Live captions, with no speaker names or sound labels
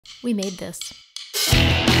We made this.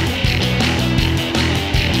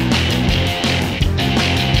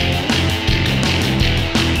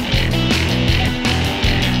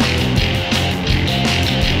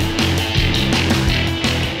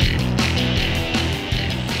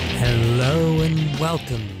 Hello and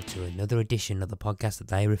welcome to another edition of the podcast that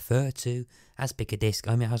they refer to as Pick a Disc.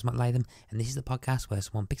 I'm your host, Matt Latham, and this is the podcast where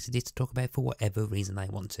someone picks a disc to talk about for whatever reason they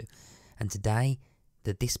want to. And today,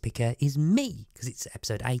 the disc picker is me, because it's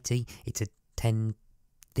episode 80, it's a 10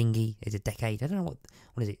 thingy, it's a decade, I don't know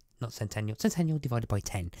what is it, not centennial divided by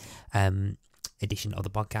 10 edition of the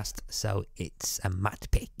podcast, so it's a Matt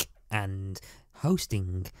pick, and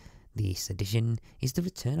hosting this edition is the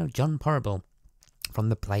return of Jon Porobil from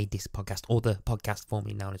the Play Disc podcast, or the podcast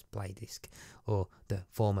formerly known as Play Disc, or the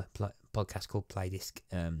former podcast called Play Disc.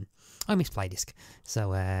 I miss Play Disc.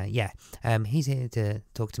 So, he's here to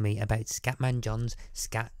talk to me about Scatman John's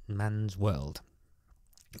Scatman's World.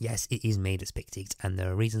 Yes, it is me that's picked it, and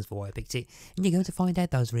there are reasons for why I picked it, and you're going to find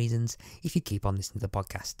out those reasons if you keep on listening to the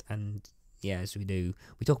podcast. And yeah, as we do,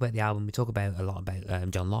 we talk about the album, we talk about a lot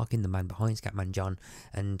about John Larkin, the man behind Scatman John,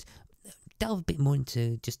 and delve a bit more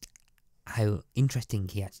into just how interesting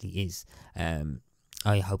he actually is.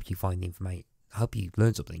 I hope you find the information. I hope you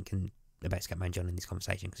learn something about Scatman John in this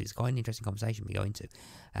conversation, because it's quite an interesting conversation we go into.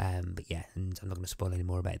 But yeah, and I'm not going to spoil any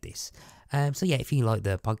more about this. So yeah, if you like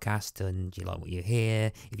the podcast and you like what you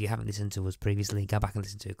hear, if you haven't listened to us previously, go back and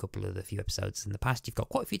listen to a couple of the few episodes in the past. You've got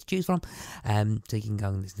quite a few to choose from, so you can go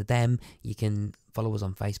and listen to them. You can follow us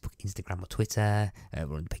on Facebook, Instagram or Twitter.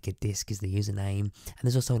 We're on Pick a Disc is the username, and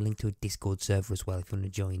there's also a link to a Discord server as well if you want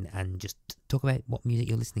to join and just talk about what music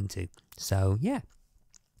you're listening to. So yeah.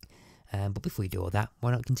 But before you do all that,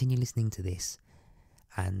 why not continue listening to this?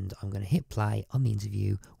 And I'm going to hit play on the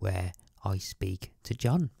interview where I speak to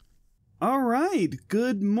Jon. All right.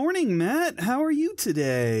 Good morning, Matt. How are you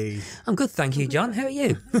today? I'm good, thank you, Jon. How are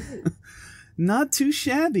you? Not too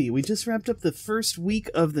shabby. We just wrapped up the first week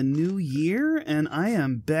of the new year, and I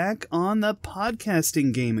am back on the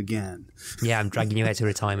podcasting game again. Yeah, I'm dragging you out to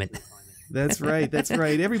retirement. That's right. That's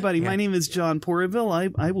right. Everybody, yeah. My name is Jon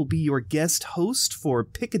Porobil. I will be your guest host for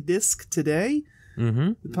Pick a Disc today.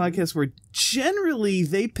 Mm-hmm. The podcast where generally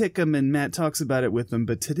they pick them and Matt talks about it with them.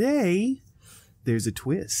 But today, there's a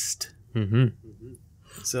twist. Mm-hmm.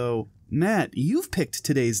 So, Matt, you've picked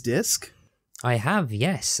today's disc. I have,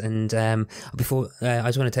 yes. And before, I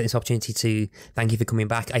just want to take this opportunity to thank you for coming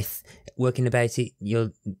back. Working about it,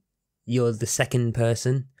 you're the second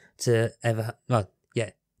person to ever... Well,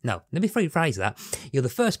 yeah. No, let me rephrase that. You're the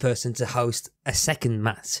first person to host a second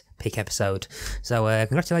Matt pick episode. So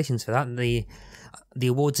congratulations for that. The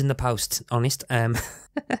award's in the post, honest. And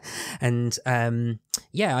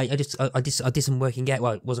yeah, I did some working out.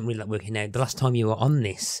 Well, it wasn't really like working out. The last time you were on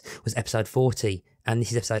this was episode 40, and this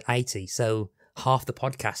is episode 80. So half the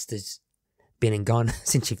podcast has been and gone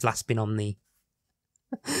since you've last been on the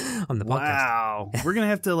podcast. Wow. We're going to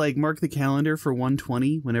have to mark the calendar for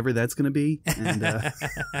 120 whenever that's going to be. And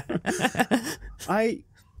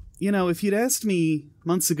if you'd asked me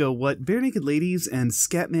months ago what Bare Naked Ladies and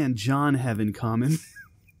Scatman John have in common,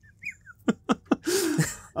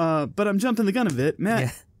 but I'm jumping the gun a bit.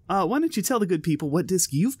 Matt, why don't you tell the good people what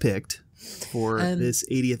disc you've picked for this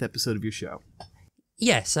 80th episode of your show?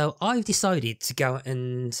 Yeah, so I've decided to go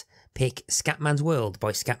and pick Scatman's World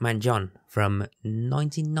by Scatman John from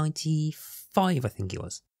 1995, I think it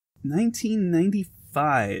was.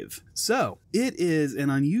 1995. So, it is an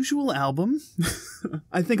unusual album.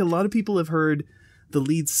 I think a lot of people have heard the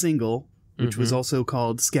lead single, which was also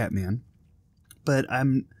called Scatman. But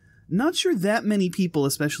I'm not sure that many people,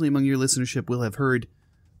 especially among your listenership, will have heard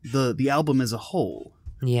the album as a whole.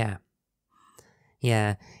 Yeah.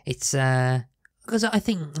 Yeah, it's... Because I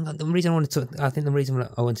think the reason I wanted to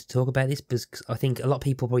talk about this because I think a lot of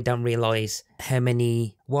people probably don't realise how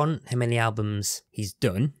many albums he's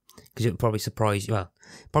done, because it would probably surprise you. Well,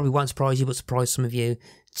 probably won't surprise you, but surprise some of you.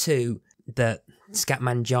 Two, that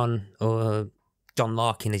Scatman John, or John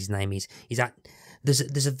Larkin as his name is that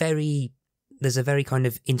there's a very kind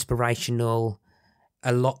of inspirational,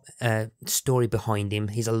 story behind him.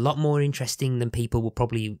 He's a lot more interesting than people will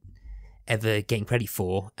probably ever getting credit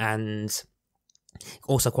for, and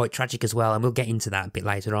also quite tragic as well, and we'll get into that a bit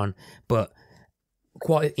later on. But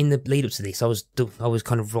quite in the lead up to this, I was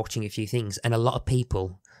kind of watching a few things, and a lot of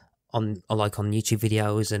people on YouTube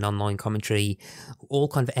videos and online commentary all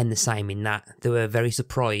kind of end the same in that they were very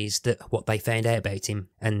surprised at what they found out about him,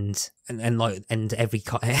 and every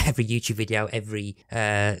YouTube video, every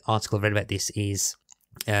article I've read about this is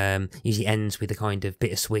usually ends with a kind of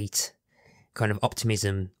bittersweet kind of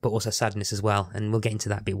optimism, but also sadness as well. And we'll get into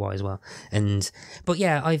that bit why as well. But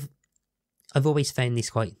yeah, I've always found this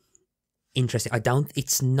quite interesting.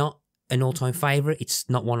 It's not an all-time favourite. It's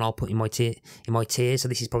not one I'll put in my tier. So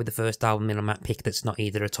this is probably the first album in my pick that's not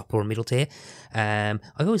either a top or a middle tier. I've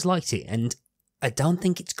always liked it, and I don't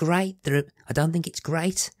think it's great. I don't think it's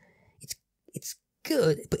great. It's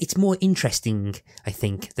good, but it's more interesting, I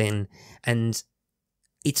think, and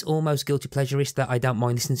it's almost guilty pleasureist that I don't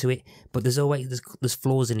mind listening to it, but there's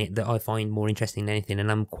flaws in it that I find more interesting than anything,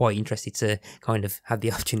 and I'm quite interested to kind of have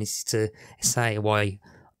the opportunity to say why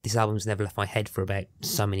this album's never left my head for about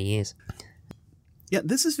so many years. Yeah,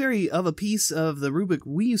 this is very of a piece of the rubric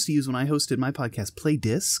we used to use when I hosted my podcast, Play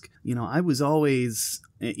Disc. You know, I was always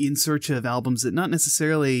in search of albums that not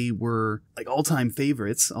necessarily were like all-time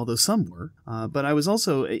favorites, although some were, but I was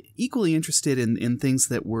also equally interested in things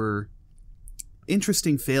that were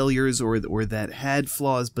interesting failures or that had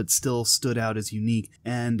flaws but still stood out as unique.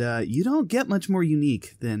 And you don't get much more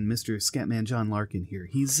unique than Mr. Scatman John Larkin here.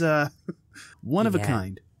 He's one of a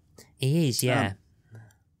kind. He is, yeah.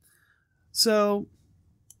 So,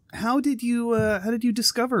 how did you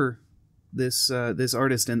discover this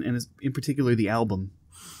artist and in particular the album?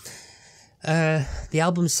 The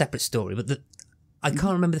album's a separate story, but I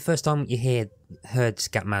can't remember the first time you heard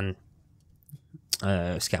Scatman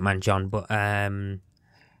John, but I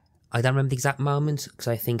don't remember the exact moment because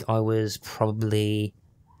I think I was probably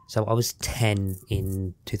I was 10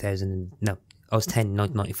 in 2000. No, I was 10 in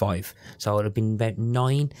 1995, so I would have been about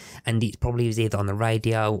 9, and it probably was either on the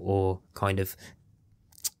radio or kind of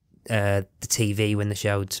the TV when they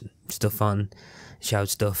showed stuff.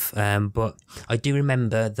 But I do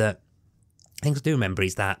remember that. Things I do remember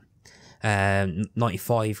is that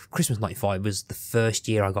 95, Christmas 95 was the first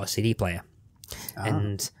year I got a CD player.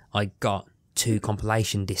 And I got 2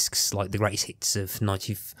 compilation discs, like the greatest hits of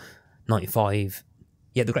 95.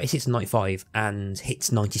 Yeah, the greatest hits of 95 and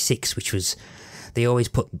hits 96, which was, they always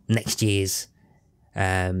put next year's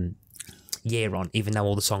year on, even though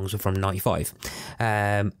all the songs were from 95.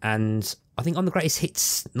 And I think on the greatest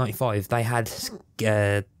hits 95, they had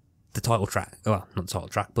the title track, well, not the title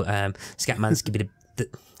track, but Scatman's Give Me the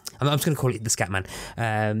I'm just going to call it the Scatman.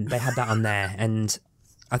 They had that on there, and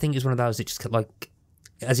I think it was one of those that just like,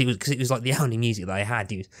 as it was, because it was like the only music that I had,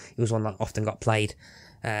 it was one that often got played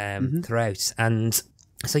throughout, and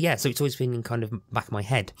so it's always been in kind of back of my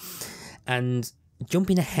head. And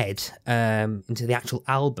jumping ahead into the actual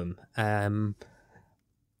album,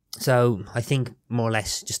 so I think more or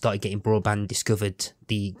less just started getting broadband, discovered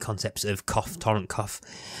the concepts of torrent cough,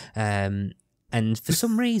 and for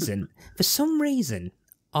some reason,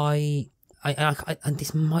 I and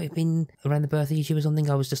this might have been around the birth of YouTube or something.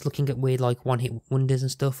 I was just looking at weird like one hit wonders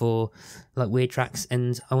and stuff, or like weird tracks,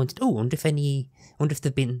 and I wondered if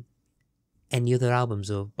there've been any other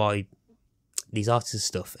albums or by these artists and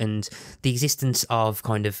stuff, and the existence of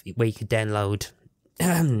kind of where you could download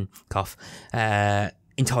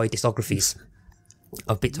entire discographies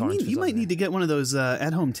of BitTorrent. You might need to get one of those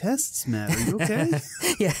at-home tests, Matt. Are you okay?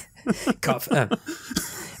 Yeah, cough. I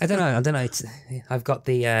don't know. I've got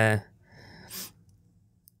the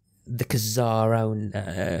Kazaro.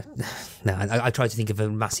 No, I tried to think of a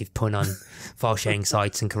massive pun on file sharing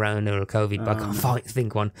sites and Corona or COVID, but I can't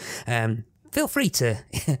think one. Feel free to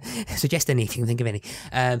suggest anything, think of any.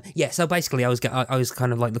 So basically I was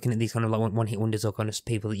kind of like looking at these kind of like one hit wonders or kind of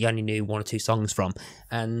people that you only knew 1 or 2 songs from,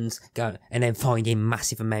 and then finding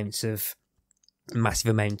massive amounts of in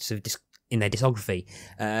their discography.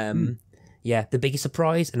 Yeah, the biggest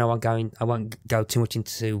surprise, and I won't go too much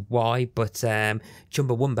into why, but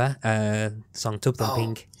Chumbawamba, song Tub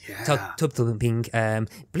Thumping, Tub Thumping,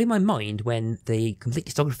 blew my mind when the complete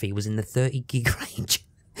discography was in the 30 gig range.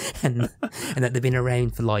 and that they've been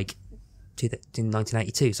around for like in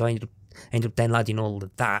 1982, so I ended up downloading all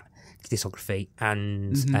of that discography,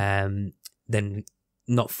 and then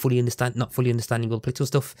not fully understanding all the political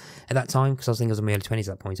stuff at that time, because I was in my early 20s at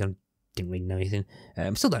that point, and I didn't really know anything.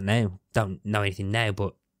 Still don't know anything now,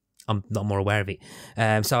 but I'm not more aware of it.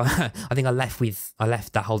 So I think I left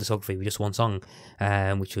that whole discography with just one song,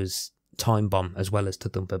 which was Time Bomb, as well as To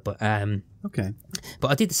Thumper. But okay.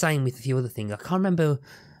 But I did the same with a few other things. I can't remember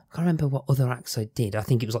what other acts I did. I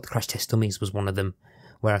think it was like the Crash Test Dummies was one of them,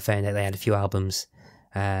 where I found out they had a few albums.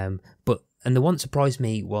 And the one that surprised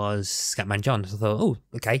me was Scatman John. So I thought, oh,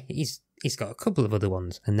 okay, he's got a couple of other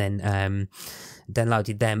ones, and then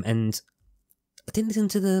downloaded them, and I didn't listen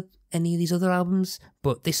to any of these other albums,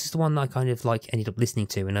 but this is the one that I kind of like ended up listening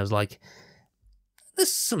to, and I was like,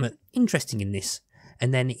 there's something interesting in this.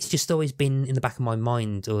 And then it's just always been in the back of my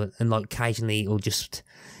mind, and like occasionally, or just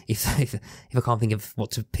if I can't think of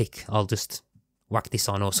what to pick, I'll just whack this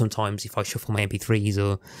on. Or sometimes if I shuffle my MP3s,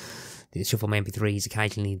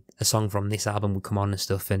 occasionally a song from this album would come on and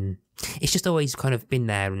stuff, and it's just always kind of been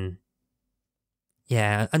there. And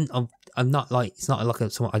yeah, and I'm not like, it's not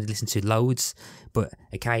like someone I'd listen to loads, but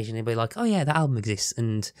occasionally I'd be like, oh yeah, that album exists,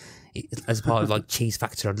 and as part of like Cheese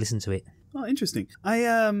Factor, I'd listen to it. Oh, interesting.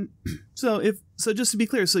 So just to be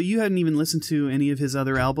clear, so you hadn't even listened to any of his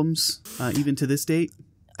other albums, even to this date?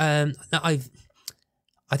 No, I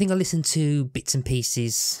think I listened to bits and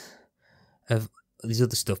pieces of this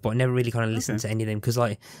other stuff, but I never really kind of listened to any of them because,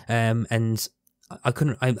 like, and I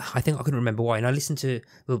couldn't. I think I couldn't remember why. And I listened to.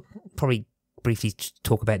 We'll probably briefly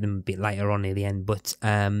talk about them a bit later on near the end. But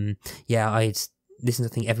yeah, I listened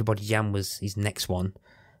to. I think Everybody Jam was his next one,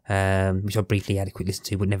 which I briefly had a quick listen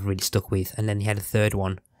to, but never really stuck with. And then he had a third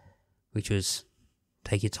one, which was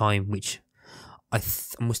Take Your Time, which I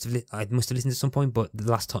must have listened to at some point, but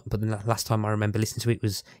the last time I remember listening to it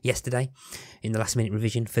was yesterday, in the last minute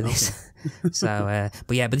revision for this. So,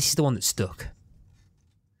 but this is the one that stuck.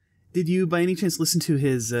 Did you, by any chance, listen to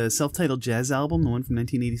his self-titled jazz album, the one from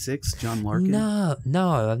 1986, John Larkin? No,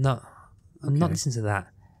 I've not. I'm not listening to that.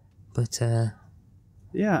 But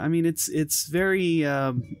yeah, I mean, it's very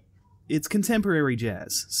it's contemporary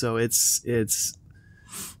jazz, so it's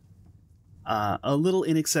a little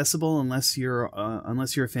inaccessible unless you're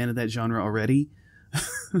a fan of that genre already.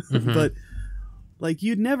 Mm-hmm. But like,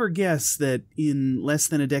 you'd never guess that in less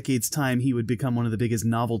than a decade's time he would become one of the biggest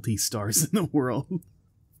novelty stars in the world.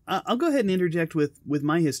 I'll go ahead and interject with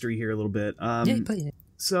my history here a little bit.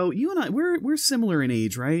 So you and I, we're similar in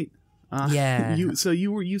age, right? Yeah. You said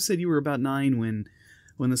you were about 9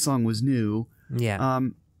 when the song was new. Yeah.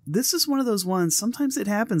 This is one of those ones. Sometimes it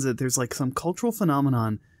happens that there's like some cultural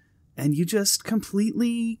phenomenon, and you just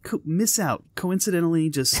completely miss out. Coincidentally,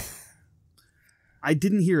 just I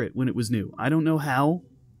didn't hear it when it was new. I don't know how,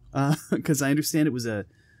 because I understand it was a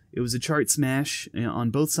chart smash on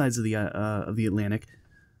both sides of the Atlantic.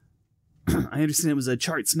 I understand it was a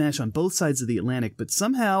chart smash on both sides of the Atlantic, but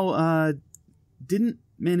somehow didn't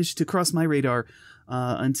manage to cross my radar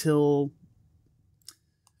until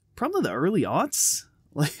probably the early aughts.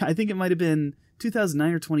 Like, I think it might have been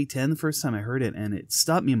 2009 or 2010 the first time I heard it, and it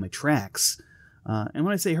stopped me in my tracks. And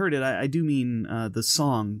when I say heard it, I do mean the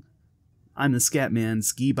song I'm the Scatman,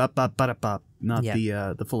 ski bop bop bop bop, not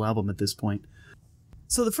the full album at this point.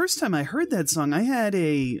 So the first time I heard that song, I had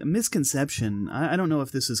a misconception. I don't know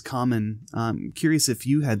if this is common. I'm curious if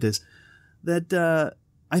you had this. That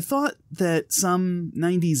I thought that some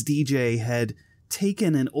 90s DJ had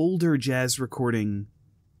taken an older jazz recording,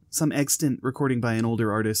 some extant recording by an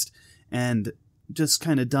older artist, and just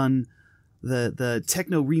kind of done the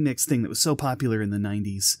techno remix thing that was so popular in the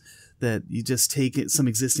 90s, that you just take some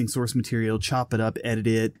existing source material, chop it up, edit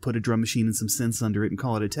it, put a drum machine and some synths under it, and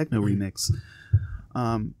call it a techno remix.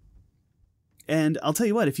 And I'll tell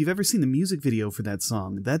you what, if you've ever seen the music video for that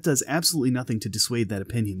song, that does absolutely nothing to dissuade that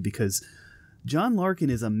opinion, because John Larkin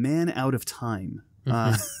is a man out of time.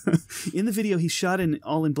 In the video, he's shot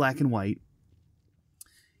all in black and white.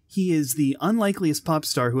 He is the unlikeliest pop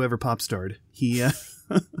star who ever pop starred. He at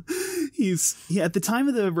the time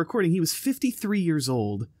of the recording, he was 53 years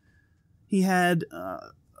old. He had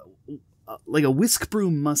like a whisk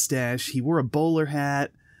broom mustache. He wore a bowler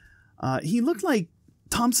hat. He looked like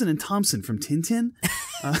Thompson and Thompson from Tintin.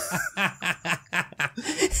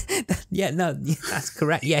 That's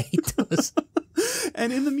correct. Yeah, he does.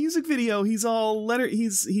 And in the music video, he's all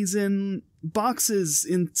he's in boxes,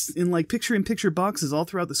 in like picture-in-picture boxes all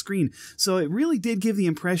throughout the screen. So it really did give the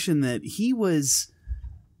impression that he was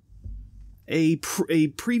a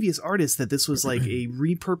previous artist, that this was like a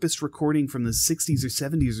repurposed recording from the 60s or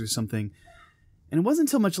 70s or something. And it wasn't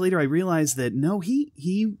until much later I realized that no,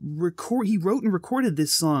 he wrote and recorded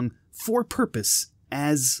this song for purpose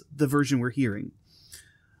as the version we're hearing,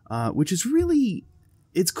 which is really,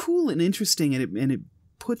 it's cool and interesting, and it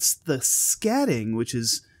puts the scatting, which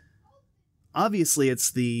is obviously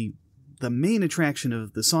it's the main attraction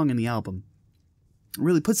of the song and the album,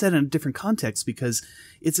 really puts that in a different context, because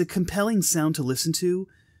it's a compelling sound to listen to,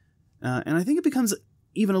 and I think it becomes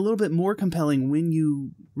even a little bit more compelling when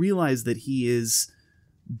you realize that he is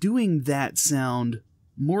doing that sound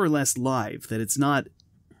more or less live, that it's not,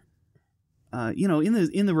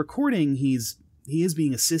 in the recording, he is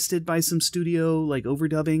being assisted by some studio, like,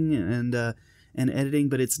 overdubbing and editing,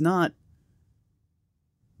 but it's not,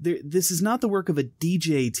 this is not the work of a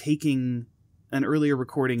DJ taking an earlier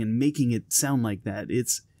recording and making it sound like that.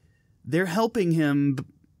 They're helping him,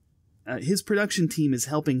 his production team is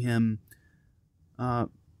helping him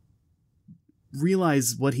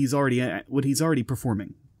realize what he's already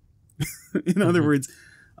performing. In other words,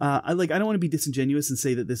 I don't want to be disingenuous and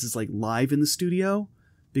say that this is like live in the studio,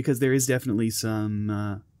 because there is definitely some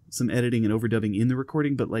editing and overdubbing in the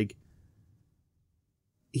recording, but like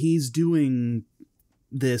he's doing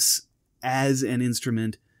this as an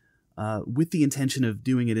instrument with the intention of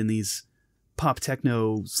doing it in these pop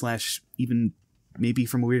techno / even maybe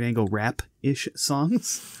from a weird angle rap-ish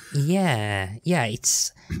songs. Yeah,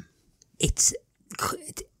 it's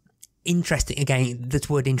interesting. Again, the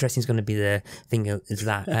word interesting is going to be the thing, is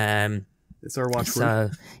that it's our watchword.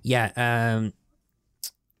 So yeah,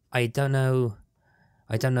 I don't know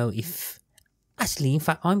if actually, in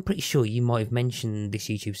fact, I'm pretty sure you might have mentioned this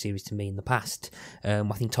YouTube series to me in the past. I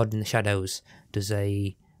think Todd in the Shadows does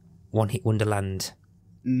a One Hit Wonderland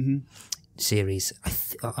series.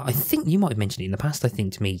 I think you might have mentioned it in the past, I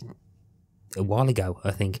think, to me a while ago,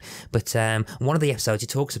 I think. But one of the episodes he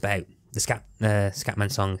talks about the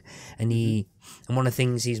Scatman song, and one of the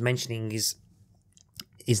things he's mentioning is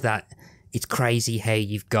that it's crazy how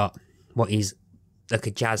you've got what is like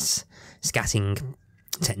a jazz scatting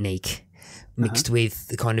technique mixed with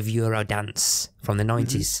the kind of eurodance from the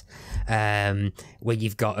 90s, where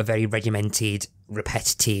you've got a very regimented,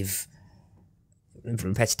 repetitive,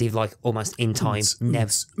 like almost in time,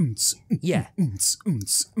 never. Yeah,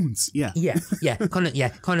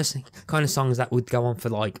 kind of songs that would go on for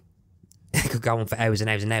like could go on for hours and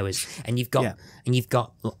hours and hours, and you've got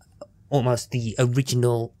almost the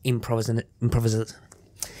original improvisation.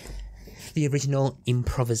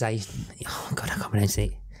 Oh God, I can't pronounce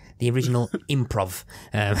it. The original improv,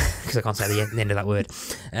 because I can't say the end of that word.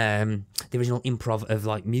 The original improv of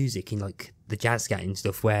like music in like the jazz scatting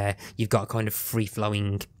stuff, where you've got kind of free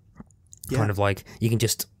flowing, kind of like you can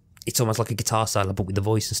just. It's almost like a guitar solo, but with the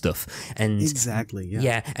voice and stuff. And exactly,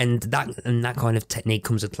 yeah. And that kind of technique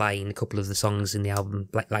comes to play in a couple of the songs in the album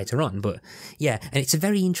later on. But yeah, and it's a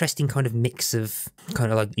very interesting kind of mix of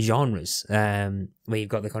kind of like genres, where you've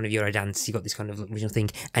got the kind of Eurodance, you've got this kind of original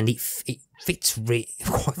thing, and it fits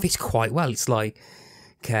quite well. It's like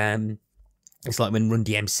when Run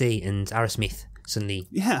DMC and Aerosmith suddenly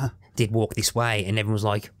did Walk This Way, and everyone was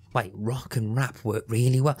like, wait, rock and rap work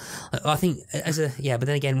really well. I think but then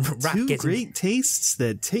again, rap gets great tastes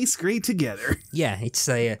that taste great together. Yeah,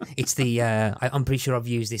 I'm pretty sure I've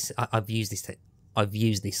used this on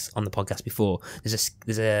the podcast before.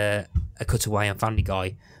 There's a cutaway on Family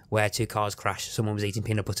Guy where two cars crash. Someone was eating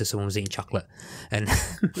peanut butter, someone was eating chocolate, and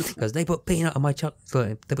because they put peanut on my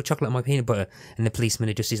chocolate, they put chocolate on my peanut butter, and the policeman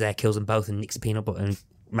who just is there kills them both and nicks the peanut butter and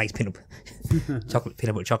makes peanut butter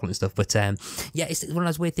chocolate and stuff. But it's one of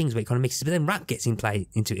those weird things where it kind of mixes. But then rap gets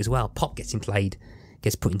into it as well. Pop gets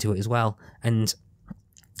put into it as well, and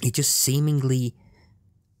it just seemingly,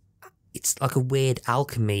 it's like a weird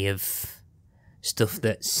alchemy of stuff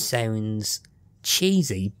that sounds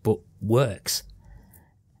cheesy but works.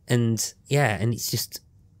 And and it's just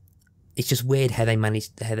weird how they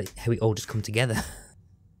managed how it all just come together.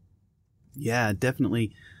 Yeah,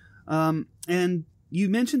 definitely. And you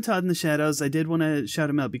mentioned Todd in the Shadows. I did want to shout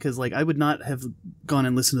him out because, like, I would not have gone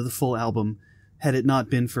and listened to the full album had it not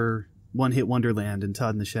been for One Hit Wonderland and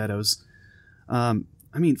Todd in the Shadows. I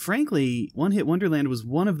mean, frankly, One Hit Wonderland was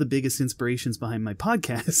one of the biggest inspirations behind my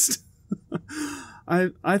podcast.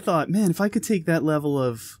 I thought, man, if I could take that level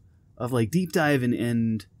of like deep dive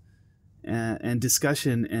and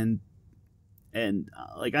discussion and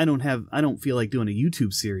like I don't feel like doing a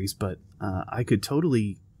YouTube series, but I could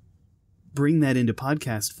totally bring that into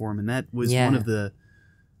podcast form, and that was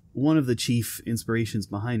one of the chief inspirations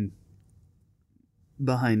behind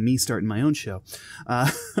me starting my own show.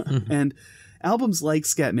 And albums like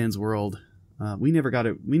Scatman's World, we never got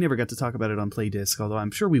to talk about it on Play Disc, although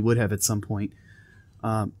I'm sure we would have at some point.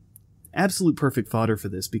 Absolute perfect fodder for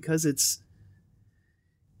this, because it's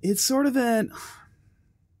sort of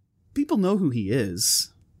people know who he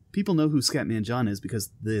is. People know who Scatman John is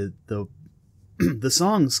because the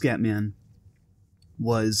song Scatman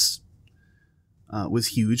was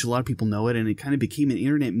huge. A lot of people know it, and it kind of became an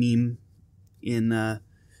internet meme in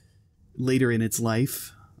later in its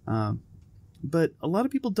life. But a lot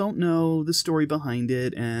of people don't know the story behind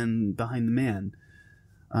it and behind the man.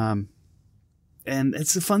 And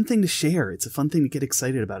it's a fun thing to share. It's a fun thing to get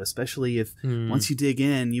excited about, especially if once you dig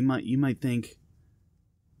in, you might think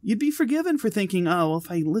you'd be forgiven for thinking, oh, well, if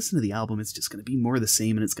I listen to the album, it's just going to be more of the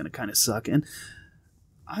same and it's going to kind of suck. And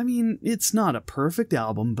I mean, it's not a perfect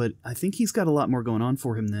album, but I think he's got a lot more going on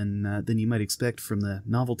for him than you might expect from the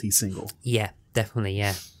novelty single. Yeah, definitely,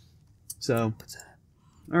 yeah. So,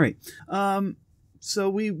 all right. So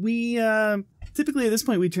we typically typically at this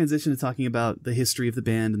point we transition to talking about the history of the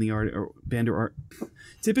band and the art or band or art.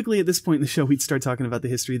 Typically at this point in the show we'd start talking about the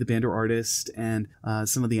history of the band or artist and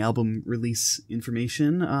some of the album release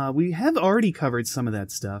information. We have already covered some of that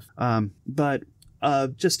stuff, but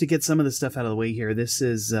just to get some of the stuff out of the way here, this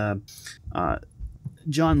is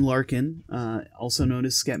John Larkin, also known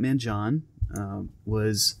as Scatman John,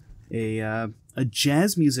 was a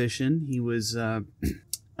jazz musician. He was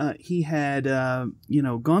he had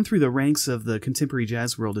gone through the ranks of the contemporary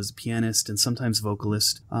jazz world as a pianist and sometimes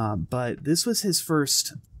vocalist, but this was his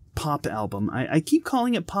first pop album. I keep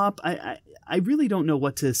calling it pop. I really don't know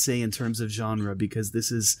what to say in terms of genre, because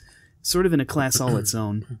this is sort of in a class all its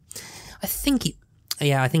own. I think he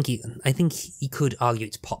could argue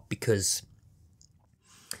it's pop, because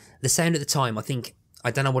the sound at the time, I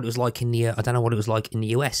don't know what it was like in the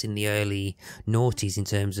US in the early noughties in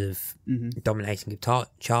terms of dominating guitar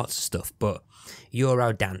charts and stuff, but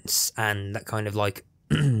eurodance and that kind of like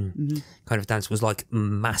kind of dance was like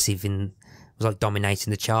massive was like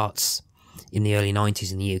dominating the charts in the early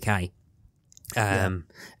 90s in the UK.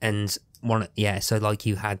 And so like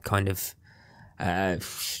you had kind of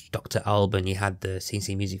Dr. Alban, you had the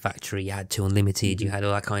CNC Music Factory, you had Two Unlimited, you had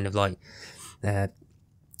all that kind of like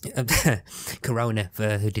Corona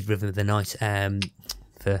who did Rhythm of the Night.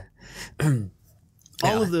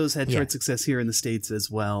 All of those had chart success here in the States as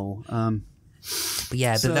well. But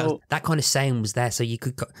that kind of sound was there, so you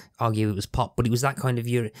could argue it was pop, but it was that kind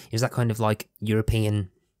of like European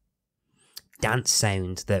dance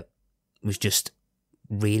sound that was just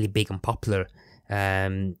really big and popular.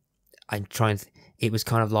 It was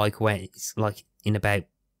kind of like when it's like in about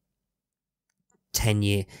 10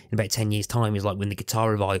 years time is like when the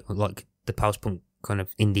guitar revival, like the post-punk kind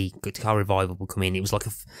of indie guitar revival will come in. It was like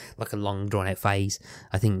a long drawn out phase.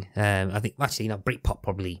 I think actually,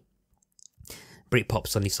 Britpop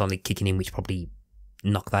suddenly kicking in, which probably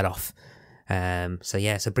knocked that off. So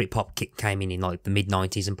Britpop came in like the mid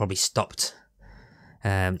 90s and probably stopped.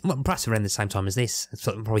 Perhaps around the same time as this,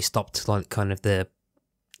 so probably stopped like kind of the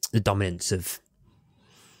dominance of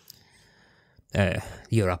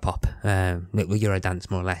Europop, Eurodance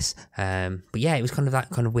more or less. But yeah, it was kind of that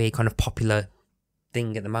kind of weird, kind of popular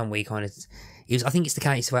thing at the moment where you kind of, I think it's the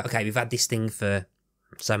case where, okay, we've had this thing for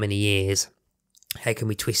so many years, how can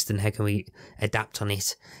we twist and how can we adapt on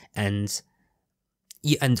it? And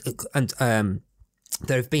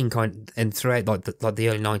there have been and throughout like the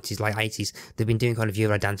early 90s, late 80s, they've been doing kind of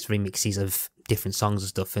Eurodance remixes of different songs and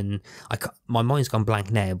stuff, and my mind's gone blank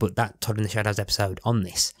now, but that Todd in the Shadows episode on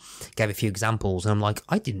this gave a few examples, and I'm like,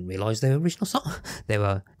 I didn't realise they were original songs. They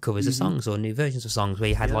were covers of songs or new versions of songs where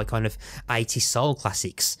you had like kind of 80s soul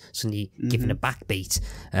classics suddenly given a backbeat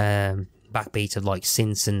of like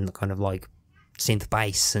synths and kind of like synth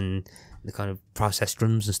bass and the kind of processed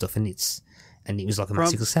drums and stuff, and it was like a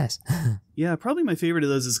massive success. Yeah, probably my favorite of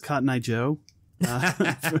those is Cotton Eye Joe,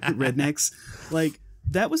 Rednecks. Like,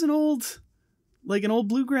 that was an old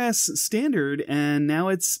bluegrass standard, and now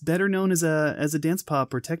it's better known as a dance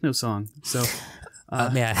pop or techno song. So,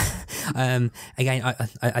 again,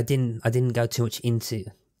 I didn't go too much into.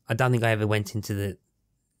 I don't think I ever went into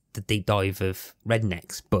the deep dive of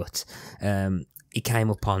Rednecks, but it came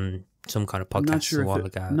up on some kind of podcast a while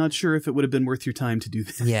ago. Not sure if it would have been worth your time to do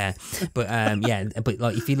that. Yeah, but but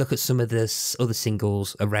like if you look at some of the other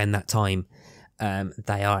singles around that time,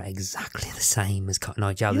 they are exactly the same as Cotton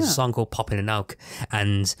Eye Joe. There's a song called Poppin' an Oak,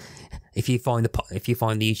 and if you find the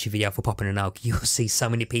YouTube video for Poppin' an Oak, you'll see so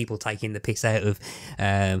many people taking the piss out of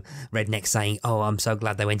Redneck saying, "Oh, I'm so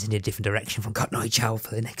glad they went in a different direction from Cotton Eye Joe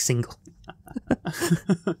for the next single."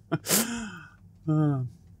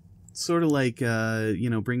 Sort of like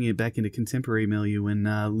bringing it back into contemporary milieu when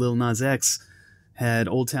Lil Nas X had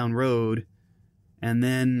Old Town Road, and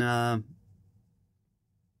then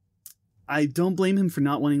I don't blame him for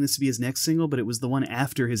not wanting this to be his next single, but it was the one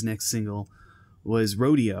after his next single was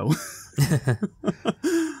Rodeo.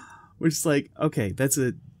 Which is like, okay,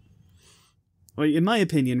 in my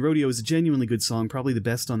opinion, Rodeo is a genuinely good song, probably the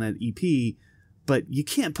best on that EP, but you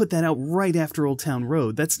can't put that out right after Old Town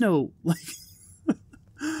Road. That's no, like...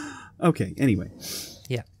 Okay, anyway.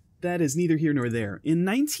 Yeah. That is neither here nor there. In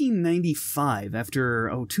 1995, after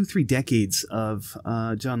 2-3 decades of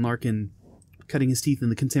John Larkin cutting his teeth in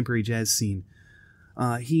the contemporary jazz scene,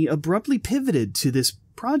 he abruptly pivoted to this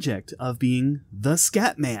project of being the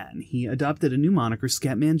Scatman. He adopted a new moniker,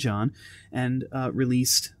 Scatman John, and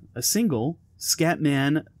released a single,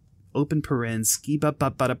 Scatman, open paren, ski bop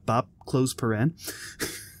bop bop bop, close paren.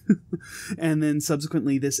 And then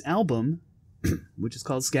subsequently this album, which is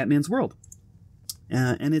called Scatman's World.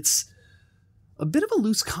 And it's a bit of a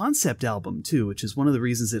loose concept album too, which is one of the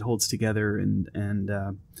reasons it holds together and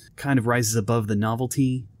kind of rises above the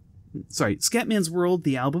novelty. Sorry, Scatman's World,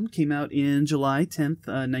 the album, came out in July 10th,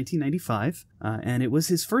 1995, and it was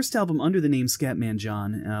his first album under the name Scatman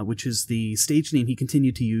John, which is the stage name he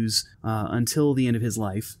continued to use until the end of his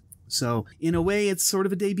life. So, in a way, it's sort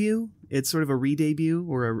of a debut. It's sort of a re-debut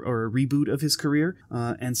or a reboot of his career,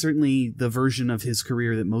 and certainly the version of his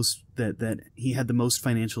career that he had the most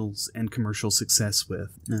financial and commercial success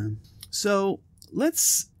with. So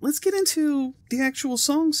let's get into the actual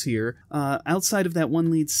songs here. Outside of that one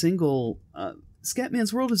lead single,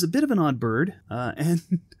 Scatman's World is a bit of an odd bird, and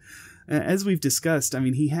as we've discussed, I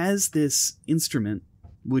mean, he has this instrument,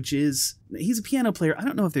 which is he's a piano player. I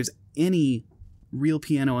don't know if there's any real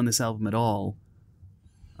piano on this album at all.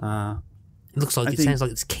 It looks like sounds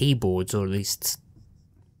like it's keyboards, or at least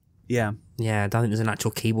yeah. I don't think there's an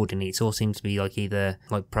actual keyboard in it. It all seems to be like either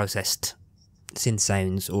like processed synth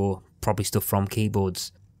sounds or probably stuff from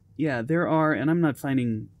keyboards. Yeah, there are, and I'm not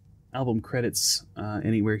finding album credits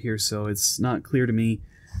anywhere here, so it's not clear to me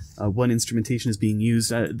what instrumentation is being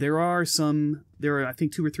used. There are I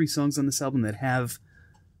think 2 or 3 songs on this album that have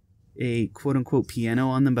a quote-unquote piano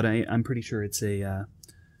on them, but I'm pretty sure it's a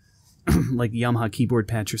like Yamaha keyboard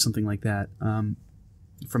patch or something like that,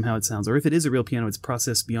 from how it sounds. Or if it is a real piano, it's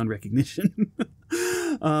processed beyond recognition.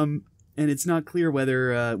 And it's not clear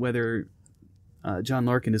whether John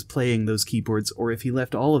Larkin is playing those keyboards or if he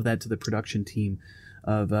left all of that to the production team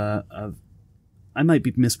of I might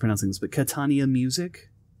be mispronouncing this, but Catania Music,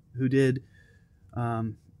 who did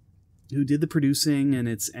the producing, and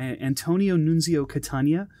it's Antonio Nunzio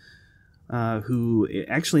Catania, who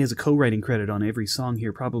actually has a co-writing credit on every song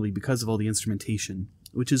here, probably because of all the instrumentation,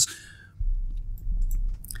 which is...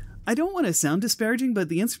 I don't want to sound disparaging, but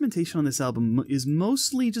the instrumentation on this album is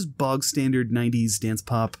mostly just bog-standard 90s dance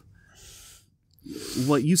pop,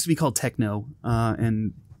 what used to be called techno.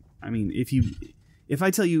 And, I mean, if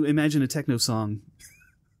I tell you, imagine a techno song,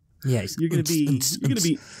 yes, you're going to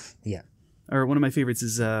be... Yeah. Or one of my favorites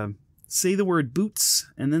is say the word boots,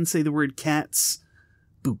 and then say the word cats.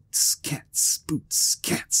 Boots, cats, boots,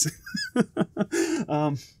 cats.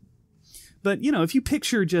 But, you know, if you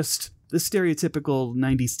picture just the stereotypical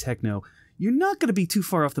 90s techno, you're not going to be too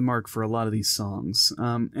far off the mark for a lot of these songs.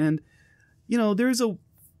 And, you know,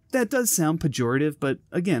 that does sound pejorative, but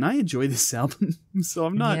again, I enjoy this album, so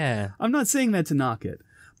I'm not saying that to knock it.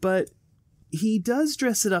 But he does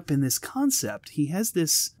dress it up in this concept. He has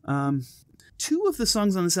this, 2 of the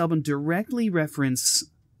songs on this album directly reference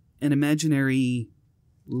an imaginary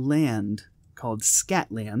land called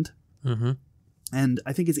Scatland. Mm-hmm. And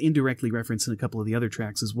I think it's indirectly referenced in a couple of the other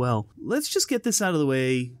tracks as well. Let's just get this out of the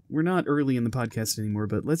way. We're not early in the podcast anymore,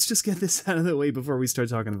 but let's just get this out of the way before we start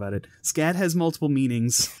talking about it. Scat has multiple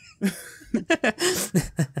meanings.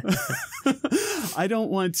 I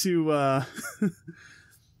don't want to...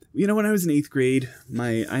 You know, when I was in 8th grade,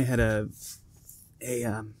 I had a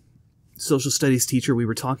social studies teacher. We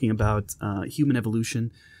were talking about human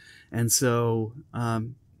evolution. And so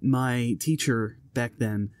my teacher back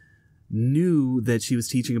then knew that she was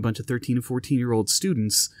teaching a bunch of 13 and 14-year-old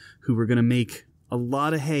students who were going to make a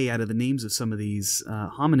lot of hay out of the names of some of these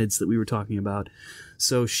hominids that we were talking about.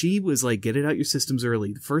 So she was like, get it out your systems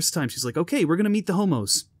early. The first time she's like, okay, we're going to meet the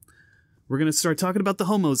homos. We're going to start talking about the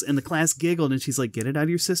homos. And the class giggled, and she's like, get it out of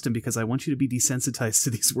your system because I want you to be desensitized to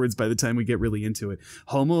these words by the time we get really into it.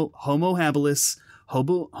 Homo habilis,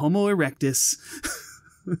 Homo erectus.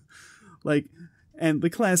 Like, and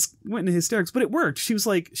the class went into hysterics, but it worked. She was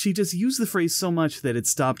like, she just used the phrase so much that it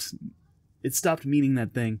stopped meaning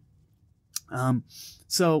that thing.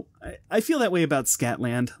 So I feel that way about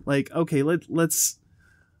Scatland. Like, okay, let's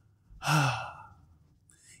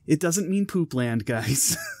it doesn't mean poop land,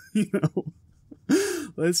 guys. You know,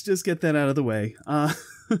 let's just get that out of the way.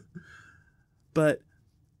 But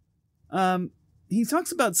he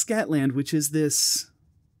talks about Scatland, which is this,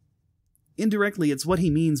 indirectly, it's what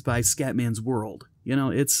he means by Scatman's World. You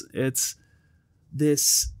know, it's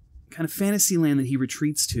this kind of fantasy land that he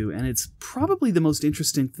retreats to, and it's probably the most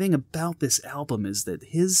interesting thing about this album is that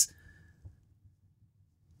his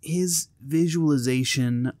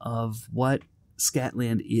visualization of what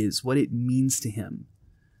Scatland is, what it means to him,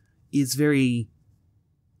 is very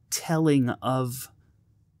telling of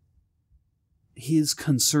his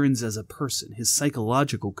concerns as a person, his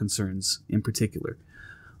psychological concerns in particular.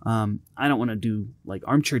 I don't want to do like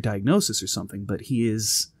armchair diagnosis or something, but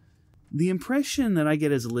the impression that I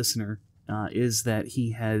get as a listener is that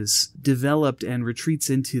he has developed and retreats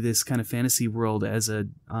into this kind of fantasy world as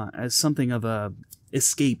something of a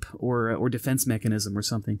escape or defense mechanism or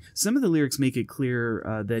something. Some of the lyrics make it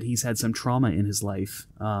clear that he's had some trauma in his life.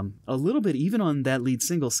 A little bit even on that lead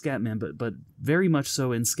single, Scatman, but very much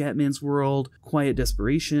so in Scatman's World, Quiet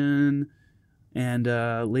Desperation, and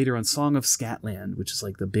later on Song of Scatland, which is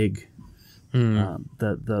like the big,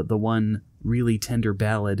 the one really tender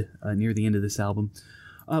ballad near the end of this album.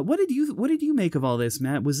 What did you make of all this,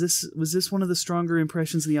 Matt? Was this one of the stronger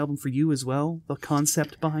impressions of the album for you as well? The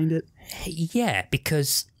concept behind it? Yeah,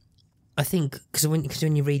 because I think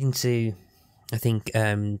when you read into, I think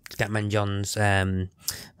Scatman John's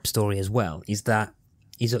story as well, is that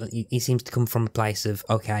he seems to come from a place of,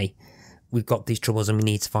 okay, we've got these troubles and we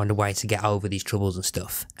need to find a way to get over these troubles and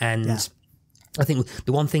stuff. And yeah. I think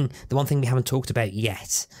the one thing we haven't talked about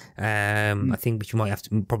yet, I think which we might have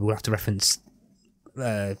to probably have to reference.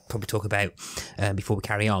 Probably talk about before we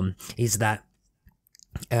carry on, is that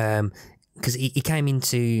because he came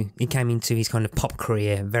into his kind of pop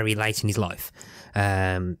career very late in his life,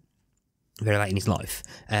 and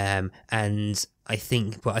I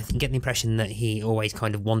think get the impression that he always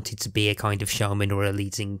kind of wanted to be a kind of showman or a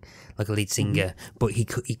lead singer, but he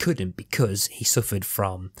couldn't because he suffered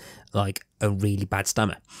from like a really bad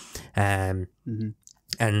stammer.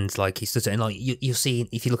 And like he stuttered, and like you'll see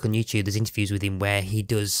if you look on YouTube, there's interviews with him where he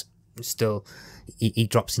does still he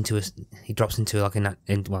drops into like a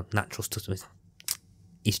natural stutter.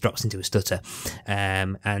 He drops into a stutter,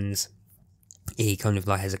 and he kind of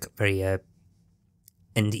like has a very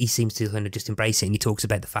and he seems to kind of just embrace it. And he talks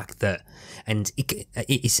about the fact that, and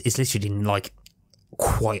it's literally in like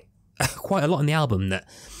quite a lot in the album that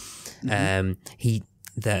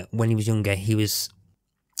that when he was younger he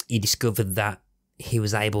discovered that he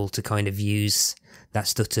was able to kind of use that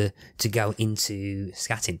stutter to go into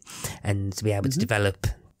scatting and to be able to develop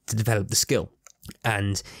the skill.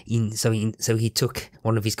 And so he took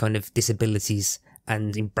one of his kind of disabilities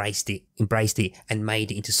and embraced it and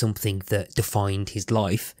made it into something that defined his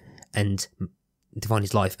life and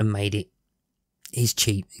made it his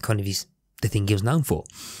the thing he was known for.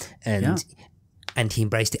 And he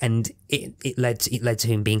embraced it, and it led to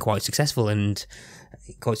him being quite successful in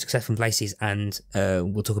places, and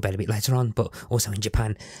we'll talk about it a bit later on, but also in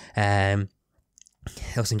Japan. That's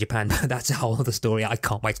a whole other story. I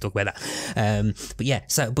can't wait to talk about that.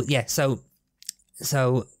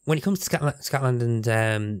 So when it comes to Scatland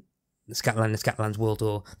and Scatland's world,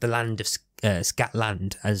 or the land of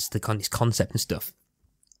Scatland as the kind of concept and stuff,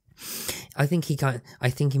 I think he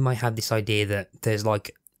might have this idea that there's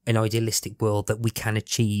like an idealistic world that we can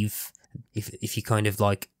achieve if you kind of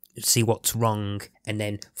like see what's wrong and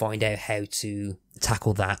then find out how to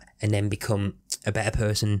tackle that and then become a better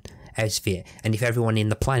person out of it. And if everyone in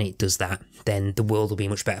the planet does that, then the world will be a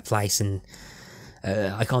much better place. And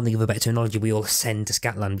I can't think of a better analogy. We all ascend to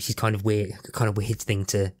Scatland, which is kind of weird thing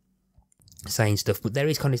to say and stuff. But there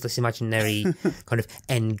is kind of this imaginary kind of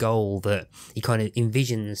end goal that he kind of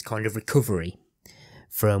envisions, kind of recovery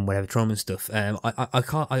from whatever trauma and stuff.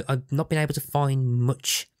 I've not been able to find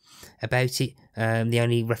much about it. The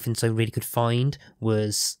only reference I really could find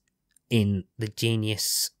was in the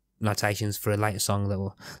Genius notations for a later song,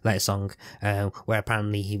 where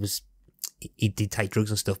apparently he did take drugs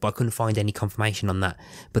and stuff, but I couldn't find any confirmation on that.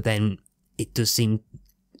 But then it does seem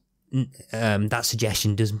that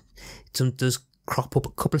suggestion does crop up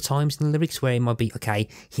a couple of times in the lyrics where it might be, okay,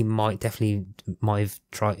 he might have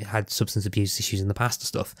had substance abuse issues in the past and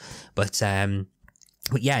stuff, but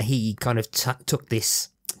yeah, he kind of took this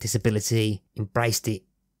disability, embraced it.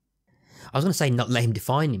 I was going to say not let him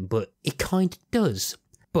define him, but it kind of does.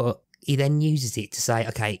 But he then uses it to say,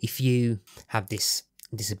 okay, if you have this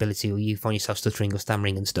disability or you find yourself stuttering or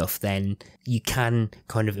stammering and stuff, then you can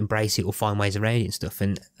kind of embrace it or find ways around it and stuff.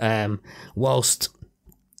 And whilst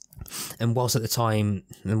at the time,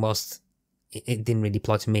 and whilst it didn't really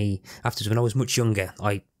apply to me afterwards, when I was much younger,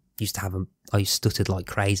 I stuttered like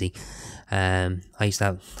crazy. I don't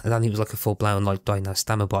think it was like a full blown like diagnosed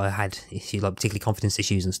stammer, but I had issues like particularly confidence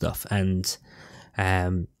issues and stuff. And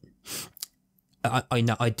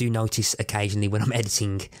I do notice occasionally when I'm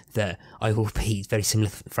editing that I will repeat very similar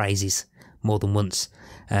phrases more than once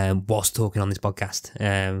whilst talking on this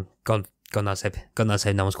podcast. God knows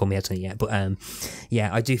how no one's called me out on it yet. But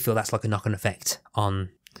yeah, I do feel that's like a knock-on effect on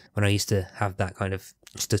when I used to have that kind of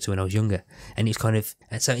stutter when I was younger. And it is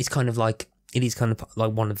kind of like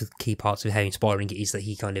one of the key parts of how inspiring it is that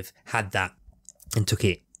he kind of had that and took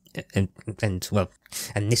it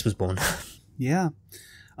and this was born. Yeah.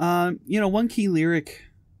 One key lyric,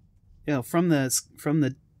 from the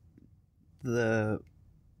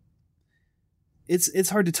it's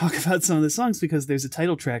hard to talk about some of the songs because there's a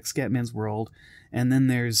title track, Scatman's World, and then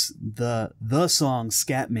there's the song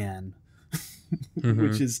Scatman,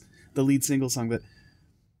 which is the lead single song. But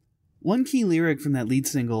one key lyric from that lead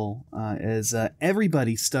single is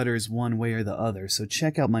everybody stutters one way or the other, so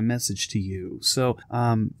check out my message to you. So,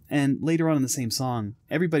 and later on in the same song,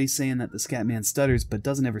 everybody's saying that the Scatman stutters, but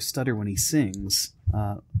doesn't ever stutter when he sings.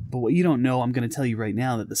 But what you don't know, I'm going to tell you right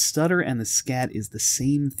now, that the stutter and the scat is the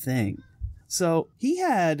same thing. So he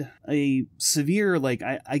had a severe, like,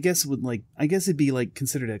 I guess it'd be like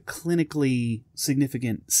considered a clinically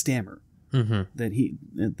significant stammer.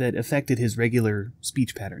 That affected his regular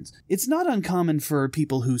speech patterns. It's not uncommon for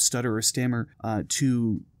people who stutter or stammer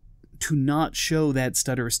to not show that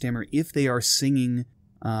stutter or stammer if they are singing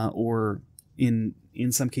or in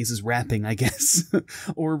some cases rapping, I guess,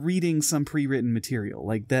 or reading some pre-written material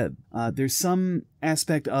like that. There's some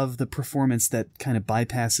aspect of the performance that kind of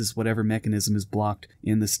bypasses whatever mechanism is blocked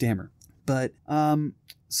in the stammer. But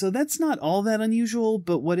so that's not all that unusual,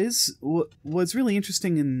 but what's really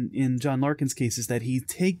interesting in John Larkin's case is that he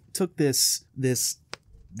took this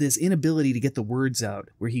inability to get the words out,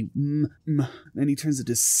 where he and he turns it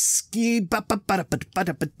to ski,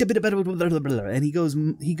 and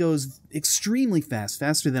he goes extremely fast,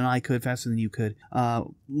 faster than I could, faster than you could,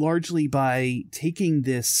 largely by taking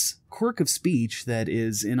this quirk of speech that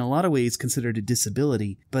is in a lot of ways considered a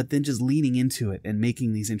disability, but then just leaning into it and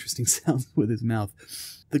making these interesting sounds with his mouth.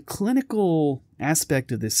 The clinical aspect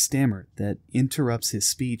of this stammer that interrupts his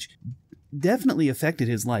speech definitely affected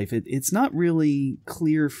his life. It's not really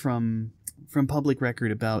clear from public record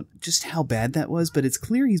about just how bad that was, but it's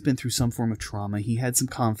clear he's been through some form of trauma. He had some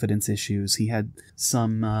confidence issues. He had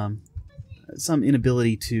some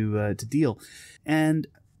inability to deal, and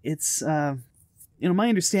it's my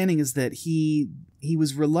understanding is that he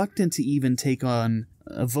was reluctant to even take on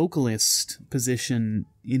a vocalist position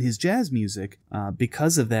in his jazz music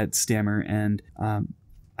because of that stammer, and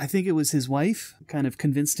I think it was his wife kind of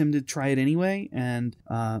convinced him to try it anyway, and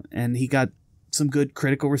he got some good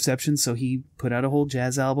critical reception, so he put out a whole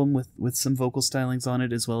jazz album with some vocal stylings on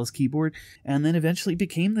it as well as keyboard, and then eventually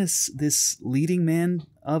became this leading man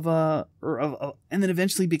and then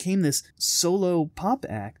eventually became this solo pop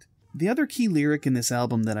act. The other key lyric in this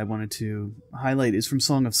album that I wanted to highlight is from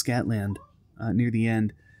Song of Scatland, near the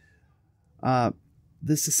end.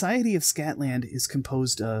 The society of Scatland is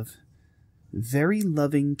composed of very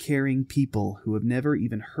loving, caring people who have never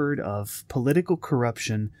even heard of political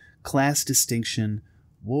corruption, class distinction,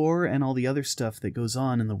 war, and all the other stuff that goes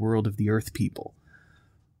on in the world of the Earth people.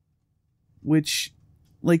 Which,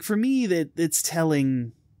 like, for me, it's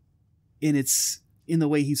telling in the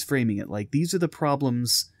way he's framing it. Like, these are the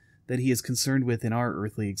problems that he is concerned with in our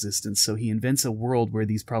earthly existence, so he invents a world where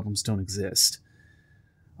these problems don't exist.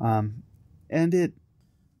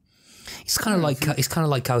 It's kind of like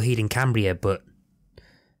Coheed and Cambria, but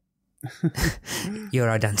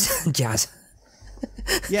eurodance jazz.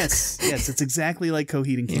 Yes, it's exactly like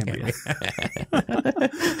Coheed and Cambria.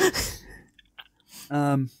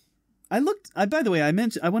 By the way, I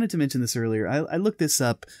wanted to mention this earlier. I looked this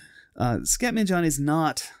up. Scatman John is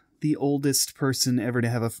not the oldest person ever to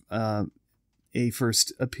have a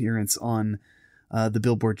first appearance on the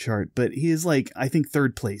Billboard chart, but he is like, I think,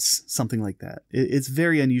 third place, something like that. It's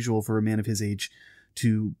very unusual for a man of his age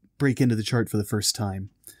to break into the chart for the first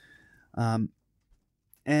time.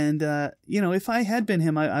 If I had been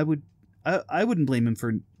him, I wouldn't blame him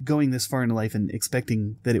for going this far into life and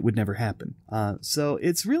expecting that it would never happen. So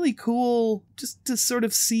it's really cool just to sort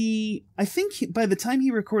of see. I think by the time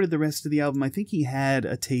he recorded the rest of the album, I think he had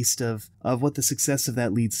a taste of what the success of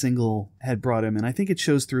that lead single had brought him. And I think it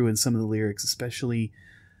shows through in some of the lyrics, especially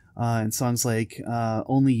in songs like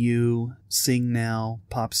Only You, Sing Now,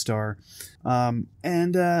 Pop Star.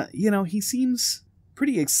 He seems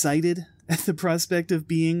pretty excited at the prospect of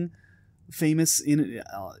being famous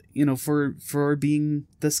for being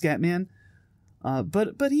the Scatman,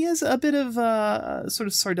 but he has a bit of sort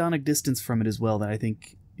of sardonic distance from it as well that I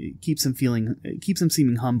think keeps him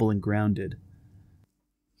seeming humble and grounded.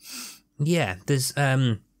 Yeah, there's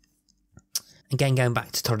again going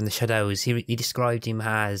back to Todd in the Shadows, he described him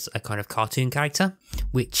as a kind of cartoon character,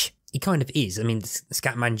 which he kind of is. I mean,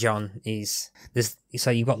 Scatman John is so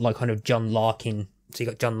you've got like kind of John Larkin. So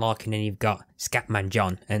you've got John Larkin and you've got Scatman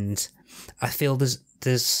John, and I feel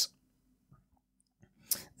there's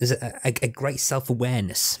a great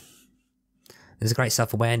self-awareness. There's a great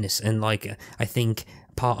self-awareness, and like I think,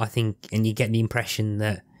 and you get the impression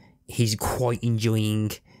that he's quite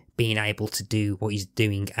enjoying being able to do what he's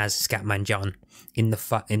doing as Scatman John in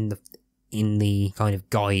the kind of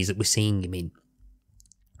guise that we're seeing him in.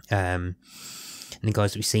 and the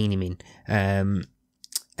guys that we've seen him in,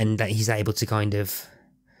 and that he's able to kind of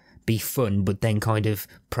be fun, but then kind of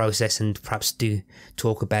process and perhaps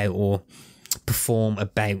talk about or perform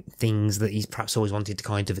about things that he's perhaps always wanted to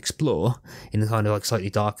kind of explore in the kind of like slightly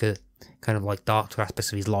darker, kind of like darker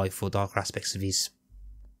aspects of his life or darker aspects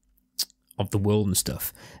of the world and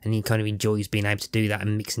stuff. And he kind of enjoys being able to do that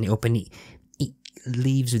and mixing it up, and it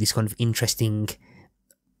leaves with this kind of interesting,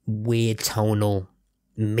 weird tonal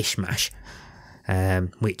mishmash,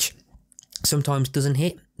 which sometimes doesn't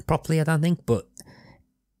hit properly, I don't think, but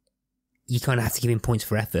you kind of have to give him points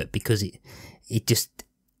for effort because it just,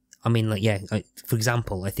 I mean, like, yeah, for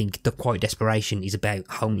example, I think The Quiet Desperation is about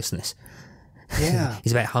homelessness. Yeah.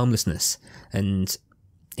 It's about homelessness. And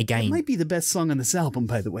again, it might be the best song on this album,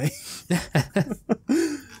 by the way.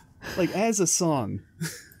 Like, as a song.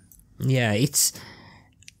 Yeah, it's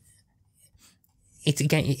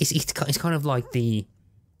again, it's kind of like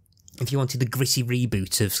if you wanted the gritty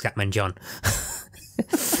reboot of Scatman John.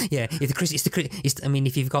 Yeah, I mean,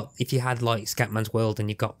 if you had like Scatman's World and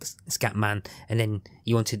you've got Scatman, and then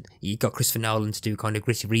you got Christopher Nolan to do kind of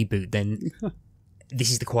gritty reboot, then this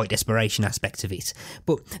is the Quiet Desperation aspect of it.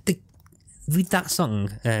 But with that song,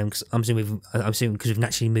 because I'm assuming because we've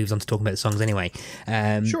naturally moved on to talking about the songs anyway.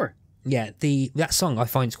 Sure. Yeah, that song I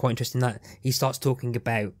find is quite interesting. That he starts talking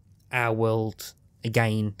about our world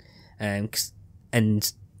again, and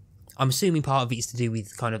I'm assuming part of it is to do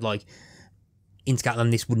with kind of like, in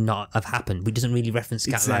Scotland this would not have happened. It doesn't really reference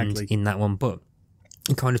Scotland in that one, but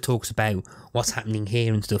it kind of talks about what's happening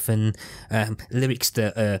here and stuff, and lyrics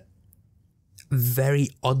that are very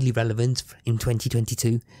oddly relevant in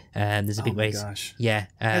 2022. There's a big race. Gosh. Yeah.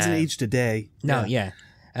 Hasn't aged a day. No, yeah.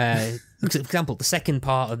 For example, the second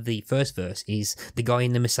part of the first verse is the guy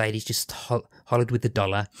in the Mercedes just hollered with the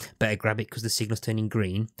dollar, better grab it because the signal's turning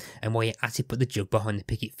green, and while you're at it, put the jug behind the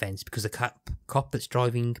picket fence because the cop that's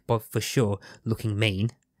driving by for sure looking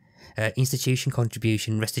mean. Institution,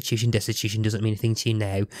 contribution, restitution, destitution doesn't mean anything to you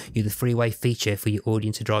now. You're the freeway feature for your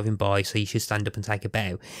audience are driving by, so you should stand up and take a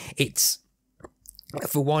bow. It's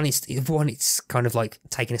for one, it's kind of like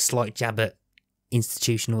taking a slight jab at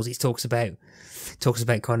institutionals. It talks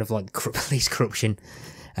about kind of like police corruption.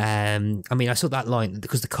 I mean, I saw that line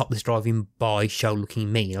because the cop that's driving by show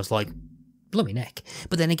looking mean. I was like, bloody neck.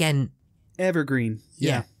 But then again, evergreen.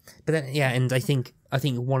 Yeah. But then and I think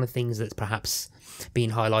one of the things that's perhaps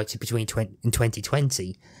being highlighted in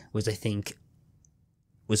 2020 was I think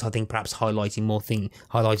perhaps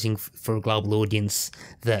highlighting for a global audience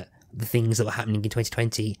that the things that were happening in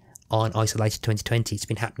 2020 aren't isolated to 2020. It's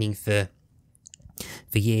been happening for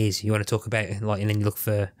years. You want to talk about like, and then you look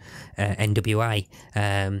for NWA,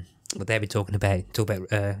 what they've been talking about.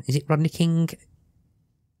 Is it Rodney King?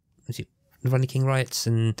 Was it Rodney King riots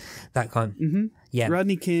and that kind? Mm-hmm. Yeah,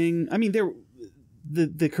 Rodney King. I mean,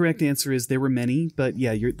 the correct answer is there were many, but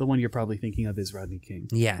yeah, the one you're probably thinking of is Rodney King.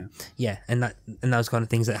 Yeah, and those kind of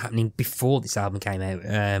things that are happening before this album came out.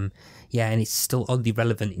 And it's still oddly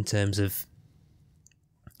relevant in terms of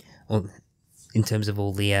all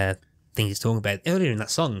the things it's talking about earlier in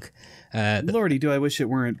that song. Lordy, do I wish it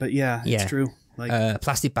weren't, but yeah, it's true. Like, a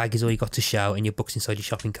plastic bag is all you got to show, and your books inside your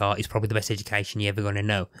shopping cart is probably the best education you're ever going to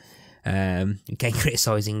know. Again,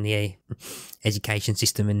 criticising the education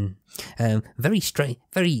system, and very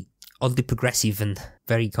oddly progressive and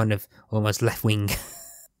very kind of almost left wing.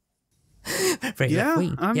 Left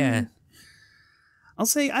wing. Yeah. I'll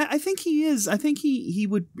say I think he is. I think he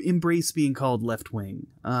would embrace being called left wing.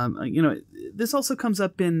 This also comes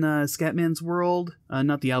up in Scatman's World,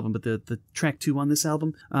 not the album, but the track 2 on this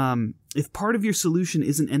album. If part of your solution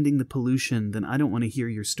isn't ending the pollution, then I don't want to hear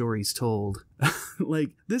your stories told. Like,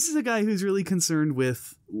 this is a guy who's really concerned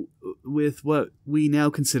with what we now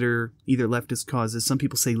consider either leftist causes. Some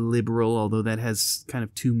people say liberal, although that has kind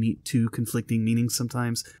of two conflicting meanings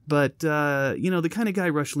sometimes. But the kind of guy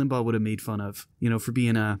Rush Limbaugh would have made fun of, for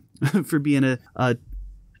being a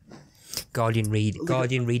Guardian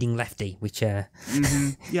reading lefty, which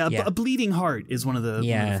mm-hmm. A bleeding heart is one of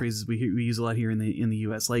the phrases we use a lot here in the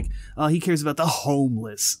US. Like, he cares about the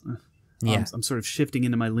homeless. Yeah, I'm sort of shifting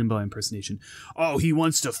into my Limbaugh impersonation. Oh, he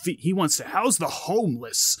wants to house the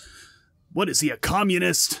homeless. What is he, a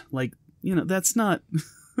communist? Like, that's not.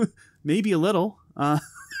 Maybe a little,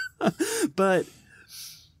 but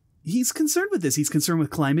he's concerned with this. He's concerned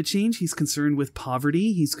with climate change. He's concerned with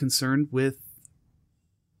poverty. He's concerned with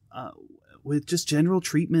just general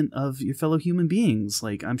treatment of your fellow human beings.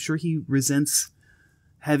 Like, I'm sure he resents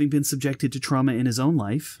having been subjected to trauma in his own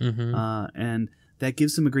life, and that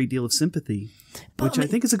gives him a great deal of sympathy, which I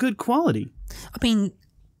think is a good quality. I mean,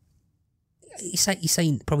 you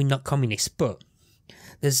say probably not communist, but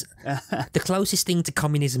There's the closest thing to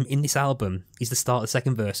communism in this album is the start of the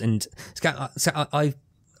second verse, and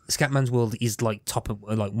Scatman's World is like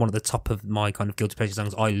one of the top of my kind of guilty pleasure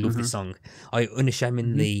songs. I love this song. I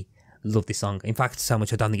unashamedly love this song. In fact, so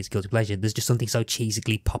much I don't think it's guilty pleasure. There's just something so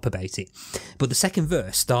cheesily pop about it. But the second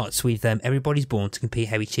verse starts with everybody's born to compete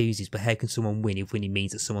how he chooses, but how can someone win if winning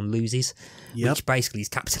means that someone loses? Which basically is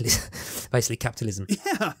capitalism. Basically capitalism.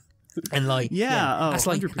 Yeah. And like that's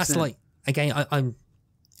 100%. That's like again, I'm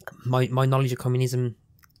my knowledge of communism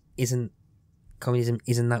isn't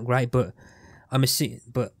that great, but I'm assuming.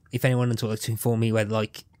 But if anyone would like to inform me whether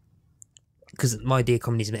like, because my idea of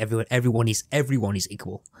communism, everyone is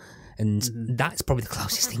equal, and that's probably the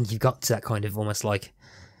closest thing you've got to that kind of almost like,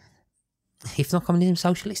 if not communism,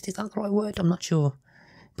 socialist, is that the right word? I'm not sure,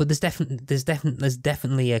 but there's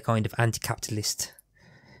definitely a kind of anti-capitalist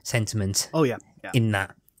sentiment. Oh yeah. In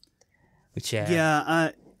that, which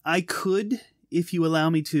I could, if you allow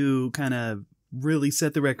me to, kind of really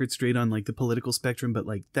set the record straight on like the political spectrum, but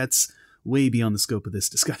like that's way beyond the scope of this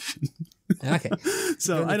discussion. Okay.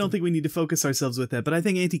 So I don't think we need to focus ourselves with that, but I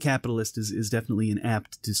think anti-capitalist is definitely an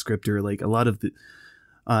apt descriptor. Like a lot of the,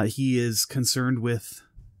 he is concerned with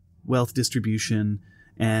wealth distribution,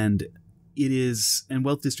 and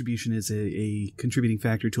wealth distribution is a contributing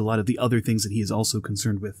factor to a lot of the other things that he is also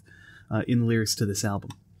concerned with in the lyrics to this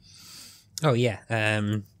album. Oh yeah.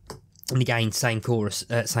 And again, same chorus,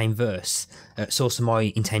 same verse. Source of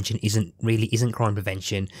my intention isn't crime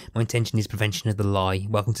prevention. My intention is prevention of the lie.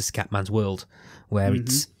 Welcome to Scatman's World, where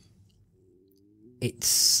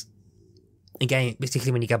it's again,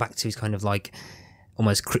 particularly when you go back to his kind of like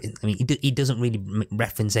almost. I mean, he doesn't really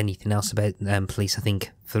reference anything else about police. I think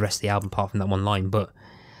for the rest of the album, apart from that one line. But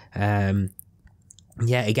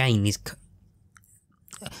yeah, again, he's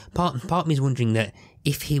part of me is wondering that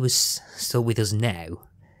if he was still with us now,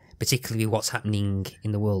 particularly what's happening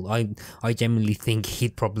in the world, I genuinely think I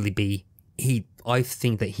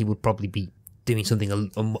think that he would probably be doing something a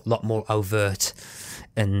lot more overt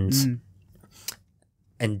and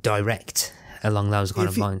direct along those kind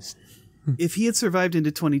of lines. If he had survived into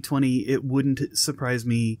 2020, it wouldn't surprise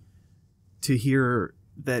me to hear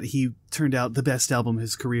that he turned out the best album of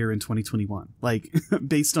his career in 2021. Like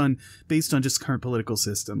based on just current political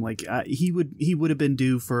system, like he would have been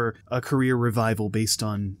due for a career revival based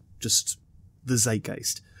on just the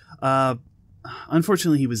zeitgeist.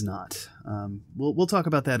 Unfortunately, he was not. We'll talk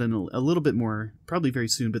about that in a little bit more, probably very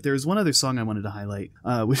soon. But there's one other song I wanted to highlight,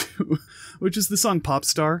 which is the song "Pop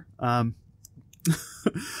Star,"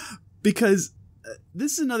 because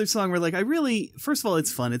this is another song where, like, first of all,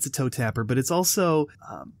 it's fun. It's a toe tapper, but it's also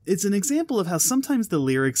it's an example of how sometimes the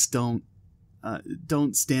lyrics don't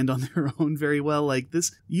stand on their own very well. Like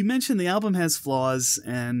this, you mentioned the album has flaws,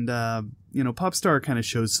 and Pop Star kind of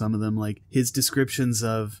shows some of them. Like his descriptions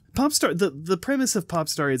of Pop Star, the premise of Pop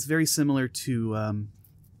Star is very similar to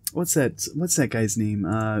what's that guy's name?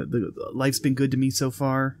 The Life's Been Good to Me So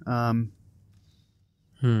Far. Hang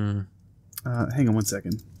on one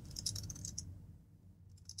second.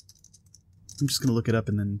 I'm just gonna look it up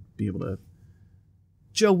and then be able to.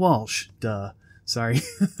 Joe Walsh, duh. Sorry.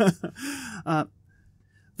 The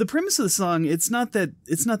premise of the song, it's not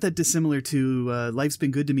that dissimilar to Life's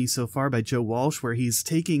Been Good to Me So Far by Joe Walsh, where he's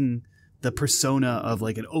taking the persona of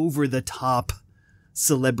like an over the top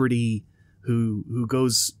celebrity who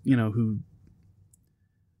goes,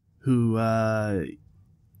 who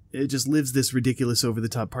it just lives this ridiculous over the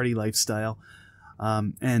top party lifestyle.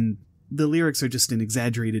 And the lyrics are just an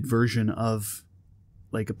exaggerated version of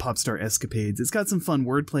like a pop star escapades. It's got some fun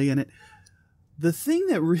wordplay in it. The thing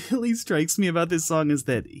that really strikes me about this song is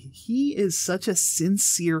that he is such a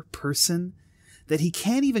sincere person that he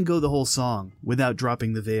can't even go the whole song without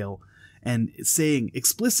dropping the veil and saying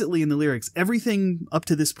explicitly in the lyrics, everything up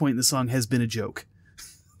to this point in the song has been a joke.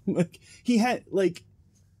 On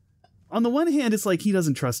the one hand, it's like he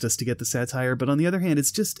doesn't trust us to get the satire, but on the other hand,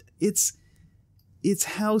 it's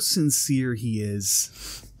how sincere he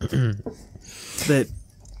is that.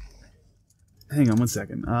 Hang on one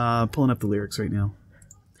second. Pulling up the lyrics right now.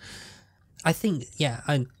 I think, yeah,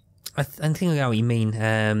 I think I know what you mean,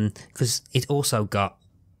 because it also got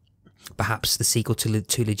perhaps the sequel to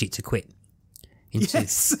Too Legit to Quit.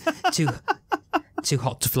 Yes. Too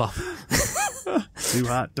hot to flop. Too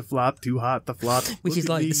hot to flop, too hot to flop. Which is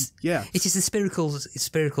like, it is the spiritual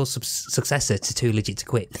successor to Too Legit to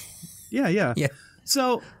Quit. Yeah.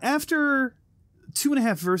 So after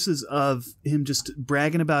 2.5 verses of him just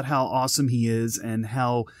bragging about how awesome he is and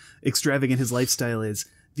how extravagant his lifestyle is,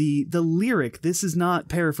 the lyric, this is not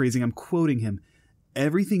paraphrasing, I'm quoting him.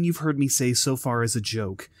 Everything you've heard me say so far is a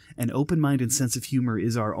joke. An open mind and sense of humor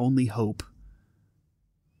is our only hope.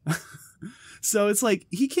 So it's like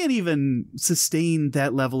he can't even sustain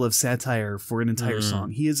that level of satire for an entire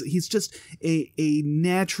song. He's just a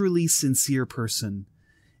naturally sincere person.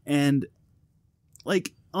 And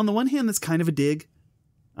like on the one hand, that's kind of a dig.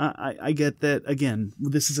 I get that. Again,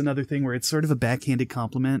 this is another thing where it's sort of a backhanded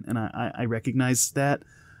compliment, and I recognize that.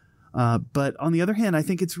 But on the other hand, I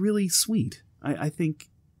think it's really sweet. I think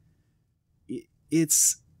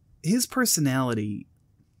it's his personality.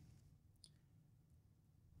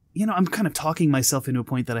 You know, I'm kind of talking myself into a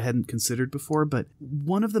point that I hadn't considered before, but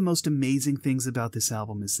one of the most amazing things about this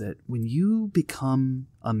album is that when you become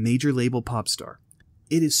a major label pop star,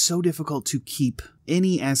 it is so difficult to keep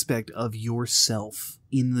any aspect of yourself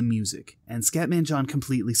in the music. And Scatman John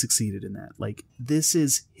completely succeeded in that. Like, this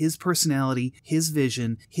is his personality, his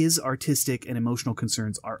vision, his artistic and emotional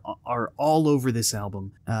concerns are all over this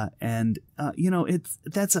album. You know,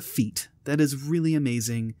 that's a feat. That is really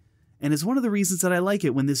amazing. And it's one of the reasons that I like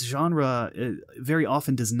it when this genre very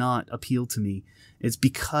often does not appeal to me. It's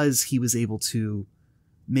because he was able to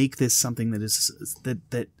make this something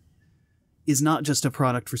that is not just a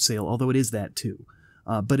product for sale, although it is that too,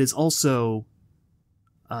 but is also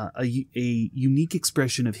a unique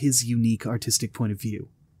expression of his unique artistic point of view.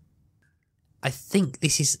 I think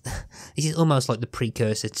this is almost like the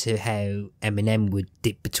precursor to how Eminem would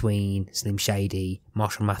dip between Slim Shady,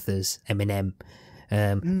 Marshall Mathers, Eminem.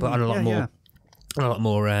 But on a lot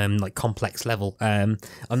more like complex level. I'm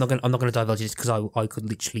not gonna divulge this because I could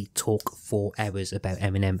literally talk for hours about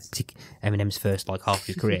Eminem's first like half of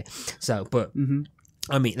his career. So, but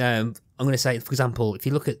I mean, I'm gonna say, for example, if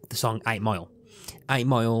you look at the song 8 Mile, 8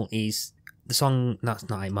 Mile is the song. That's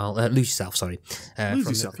not 8 Mile. Lose Yourself. Sorry. Lose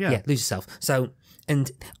Yourself. Yeah, Lose Yourself. So.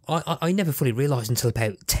 And I never fully realised until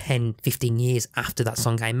about 10, 15 years after that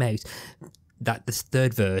song came out that the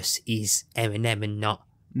third verse is Eminem and not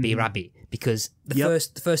B Rabbit, because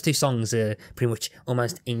the first two songs are pretty much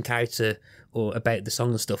almost in character or about the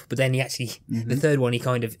song and stuff. But then he actually the third one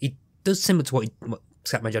he does similar to what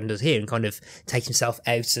Scatman John does here and kind of takes himself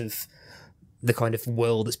out of the kind of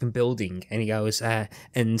world that's been building, and he goes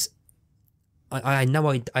and I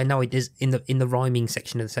know it is in the rhyming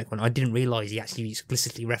section of the second one. I didn't realise he actually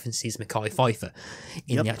explicitly references Mekhi Phifer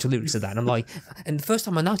in the actual lyrics of that. And I'm like, and the first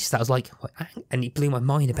time I noticed that, I was like, and it blew my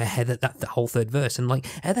mind about how that whole third verse. And like,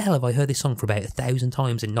 how the hell have I heard this song for about 1,000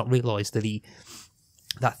 times and not realised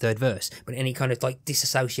that third verse? But then he kind of like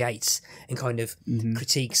disassociates and kind of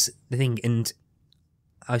critiques the thing, and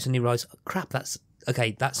I suddenly realised, crap, that's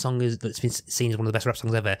okay. That song that's been seen as one of the best rap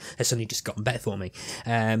songs ever has suddenly just gotten better for me.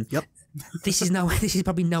 This is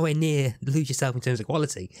probably nowhere near Lose Yourself in terms of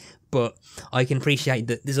quality, but I can appreciate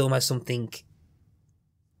that there's almost something.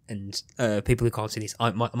 And people who can't see this,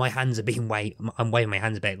 my hands are being I'm waving my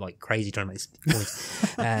hands about like crazy trying to make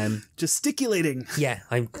this point. Gesticulating. Yeah,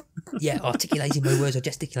 articulating my words or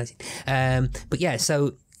gesticulating. But yeah,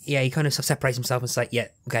 so yeah, he kind of separates himself and say, yeah,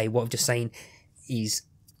 okay, what I'm just saying is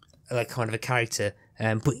like kind of a character,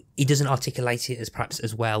 but he doesn't articulate it as perhaps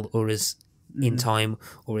as well or as in time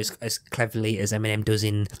or as cleverly as Eminem does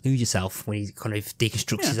in Lose Yourself, when he kind of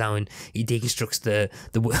deconstructs his own. He deconstructs the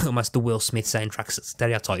almost the Will Smith soundtrack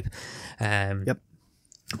stereotype. But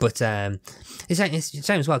it's the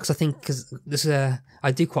same as well, because I think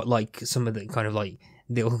I do quite like some of the kind of like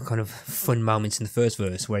little kind of fun moments in the first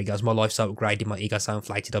verse where he goes, "My life's so upgraded, my ego's so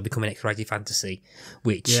inflated, I'll become an X-rated fantasy,"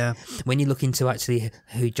 which when you look into actually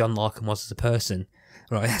who John Larkin was as a person,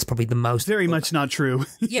 right, that's probably the most... Very much not true.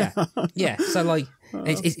 yeah. So, like,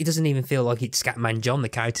 it doesn't even feel like it's Scatman John, the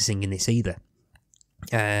character, singing this either.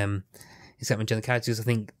 It's Scatman John, the characters, I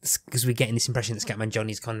think, because we're getting this impression that Scatman John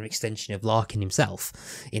is kind of an extension of Larkin himself,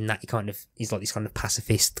 in that he's like this kind of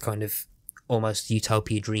pacifist, kind of almost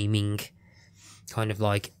utopia dreaming, kind of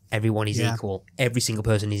like everyone is equal, every single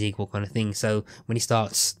person is equal kind of thing. So, when he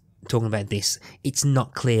starts talking about this, it's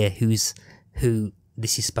not clear who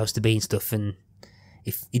this is supposed to be and stuff, and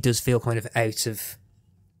if it does feel kind of out of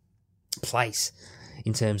place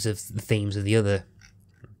in terms of the themes of the other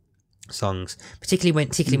songs, particularly when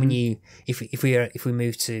you if we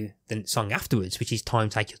move to the song afterwards, which is Time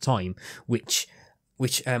Take Your Time, which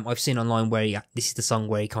I've seen online where this is the song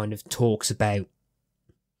where he kind of talks about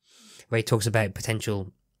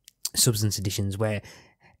potential substance additions, where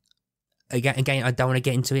again I don't want to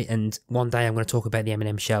get into it, and one day I'm going to talk about the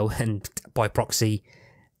Eminem show and by proxy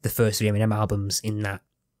the first 3 Eminem albums in that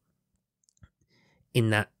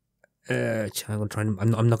I'm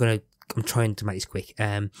trying to make this quick.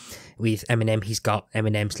 With Eminem, he's got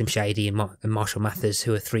Eminem, Slim Shady, and Marshall Mathers,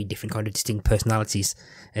 who are 3 different kind of distinct personalities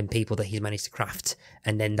and people that he's managed to craft.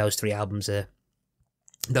 And then those three albums are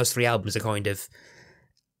kind of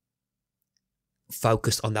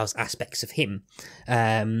focused on those aspects of him.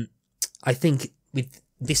 I think with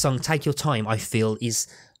this song, Take Your Time, I feel is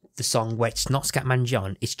the song where it's not Scatman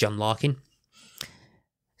John, it's John Larkin.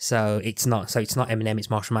 So it's not Eminem, it's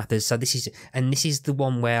Marshall Mathers. So this is the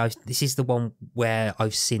one where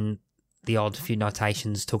I've seen the odd few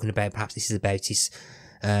notations talking about perhaps this is about his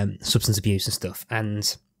substance abuse and stuff.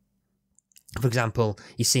 And for example,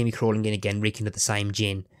 You See Me Crawling In Again, reeking of the same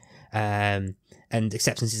gin. And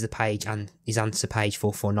Acceptance is the page and his answer page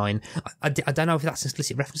 449. I don't know if that's an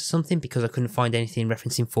explicit reference to something because I couldn't find anything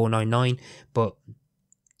referencing 499, but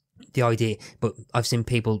I've seen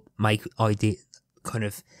people raise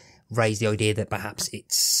the idea that perhaps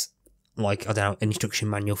it's like, I don't know, an instruction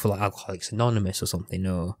manual for like Alcoholics Anonymous or something,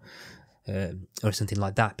 or something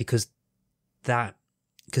like that, because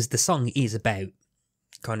the song is about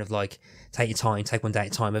kind of like take your time, take one day at a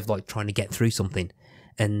time, of like trying to get through something.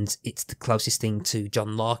 And it's the closest thing to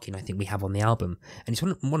John Larkin I think we have on the album, and it's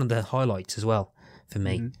one of the highlights as well for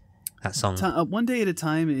me. That song, One Day at a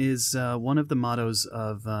Time, is one of the mottos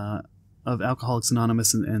of Alcoholics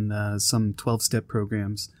Anonymous and some 12-step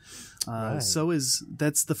programs. Right.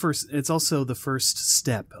 It's also the first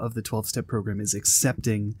step of the 12-step program, is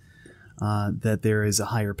accepting that there is a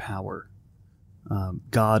higher power,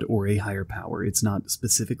 God or a higher power. It's not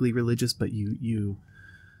specifically religious, but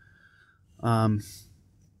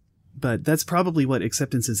but that's probably what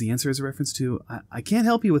Acceptance is the Answer is a reference to. I can't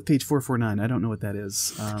help you with page 449. I don't know what that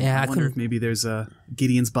is. I wonder if maybe there's a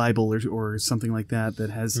Gideon's Bible or something like that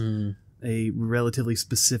has a relatively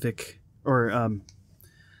specific, or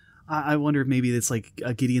I wonder if maybe it's like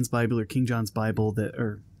a Gideon's Bible or King John's Bible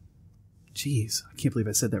Jeez, I can't believe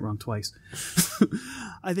I said that wrong twice.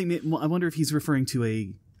 I wonder if he's referring to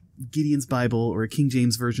a Gideon's Bible or a King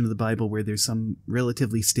James version of the Bible where there's some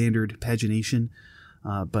relatively standard pagination.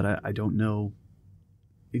 But I don't know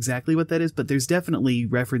exactly what that is. But there's definitely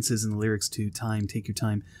references in the lyrics to time, take your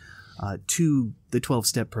time, to the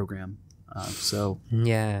 12-step program.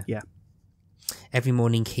 Yeah. Every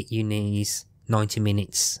morning, hit your knees, 90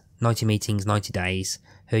 minutes, 90 meetings, 90 days.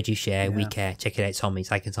 Heard you share, we care. Check it out, Tommy.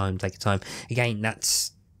 Take your time, take your time. Again,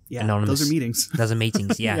 that's anonymous. Those are meetings. Those are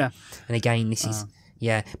meetings, yeah. Yeah. And again, this is,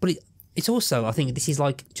 But it's also, I think this is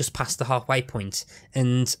like just past the halfway point.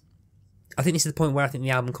 And I think this is the point where I think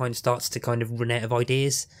the album kind of starts to kind of run out of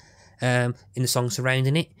ideas in the songs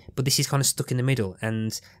surrounding it. But this is kind of stuck in the middle.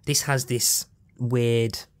 And this has this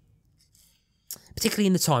weird, particularly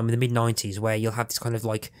in the time in the mid-90s, where you'll have this kind of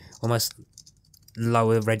like almost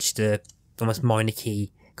lower register, almost minor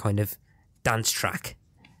key kind of dance track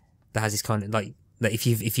that has this kind of like, that if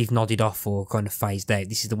you've nodded off or kind of phased out,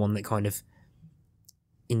 this is the one that kind of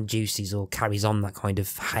induces or carries on that kind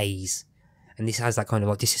of haze. And this has that kind of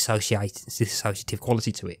like dissociative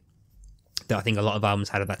quality to it that I think a lot of albums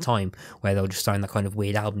had at that time, where they were just throwing that kind of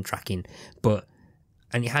weird album track in.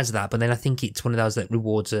 And it has that, but then I think it's one of those that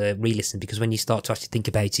rewards a re-listen, because when you start to actually think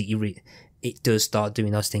about it, it does start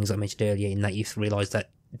doing those things I mentioned earlier, in that you realise that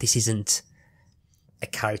this isn't a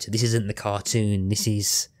character, this isn't the cartoon, this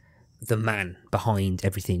is the man behind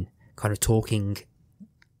everything, kind of talking.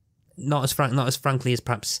 Not as frankly as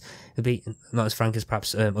perhaps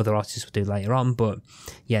other artists will do later on, but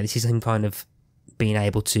yeah, this is him kind of being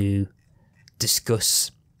able to discuss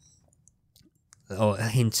or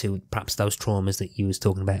hint to perhaps those traumas that you was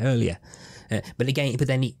talking about earlier. But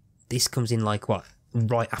then this comes in like what,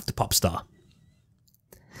 right after Pop Star.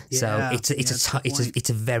 Yeah, so it's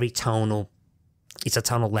a very tonal. It's a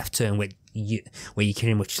tonal left turn where you can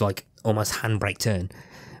pretty much like almost handbrake turn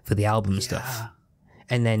for the album and stuff.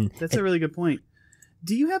 And then that's a really good point.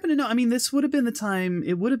 Do you happen to know? I mean, this would have been the time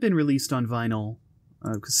it would have been released on vinyl,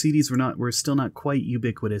 because CDs were still not quite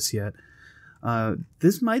ubiquitous yet.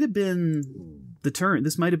 This might have been the turn.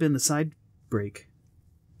 This might have been the side break,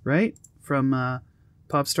 right? From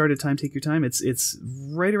Pop Star to Time Take Your Time. It's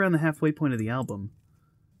right around the halfway point of the album.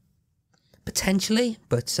 Potentially,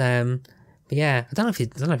 but yeah, I don't know if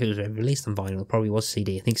it was released on vinyl. It probably was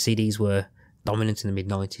CD. I think CDs were dominant in the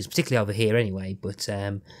mid-90s, particularly over here anyway. But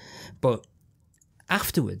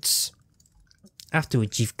afterwards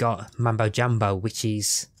you've got Mambo Jambo, which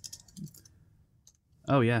is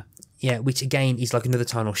which again is like another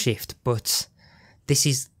tonal shift. But this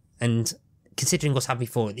is, and considering what's happened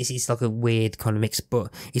before, this is like a weird kind of mix.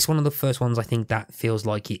 But it's one of the first ones I think that feels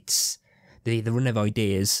like it's they either run out of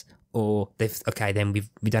ideas, or then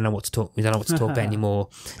we don't know what to talk about anymore.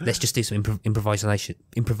 Let's just do some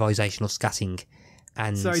improvisational scatting,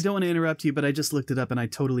 And sorry, I don't want to interrupt you, but I just looked it up and I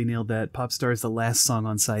totally nailed that. Popstar is the last song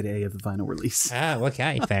on side A of the vinyl release. Oh,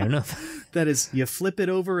 okay, fair enough. That is, you flip it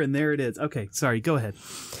over and there it is. Okay, sorry, go ahead.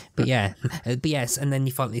 But yes, and then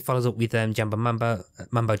he follows up with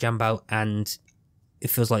Mambo Jambo, and it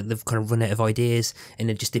feels like they've kind of run out of ideas and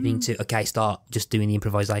they're just dipping into, okay, start just doing the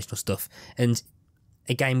improvisational stuff. And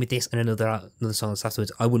again, with this and another song that's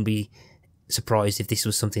afterwards, I wouldn't be surprised if this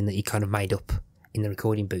was something that he kind of made up in the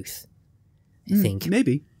recording booth. I think.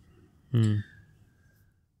 Maybe. I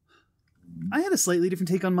had a slightly different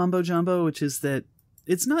take on Mambo Jumbo, which is that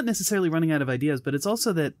it's not necessarily running out of ideas, but it's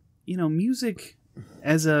also that, you know, music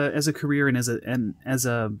as a career and as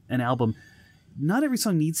an album, not every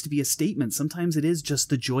song needs to be a statement. Sometimes it is just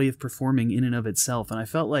the joy of performing in and of itself. And I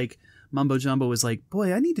felt like Mambo Jumbo was like,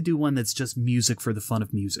 boy, I need to do one that's just music for the fun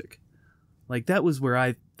of music. Like that was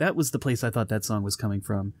the place I thought that song was coming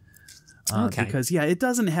from. Okay. Because it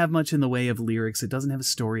doesn't have much in the way of lyrics. It doesn't have a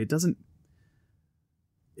story. It doesn't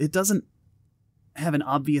have an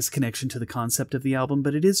obvious connection to the concept of the album,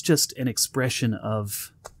 but it is just an expression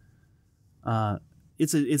of.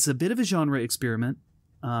 It's a bit of a genre experiment,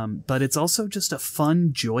 but it's also just a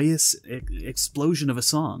fun, joyous explosion of a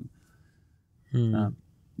song.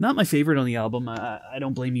 Not my favorite on the album. I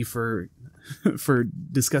don't blame you for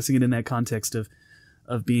discussing it in that context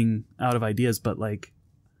of being out of ideas, but like.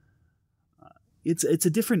 It's a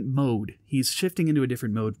different mode. He's shifting into a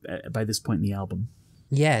different mode by this point in the album.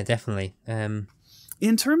 Yeah, definitely.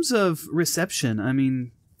 In terms of reception, I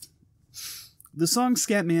mean, the song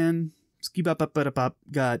Scatman Ski Bop Bop Bop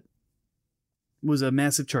Bop was a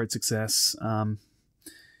massive chart success.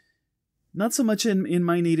 Not so much in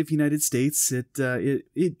my native United States.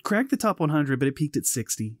 It cracked the top 100, but it peaked at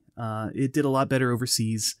 60. It did a lot better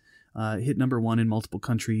overseas. Hit number 1 in multiple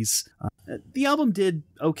countries. The album did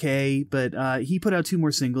okay, but he put out 2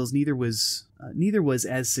 more singles. Neither was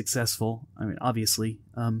as successful. I mean, obviously,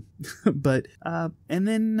 but and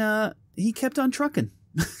then he kept on trucking.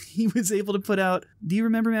 He was able to put out. Do you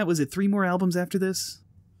remember, Matt? Was it 3 more albums after this?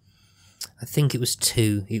 I think it was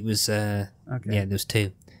 2. It was okay. Yeah, there was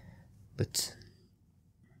 2, but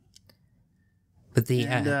this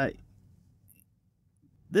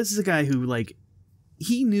is a guy who like.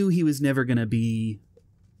 He knew he was never going to be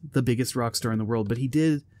the biggest rock star in the world, but he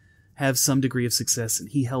did have some degree of success, and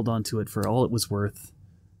he held on to it for all it was worth.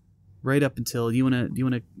 Right up until do you want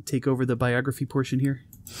to take over the biography portion here?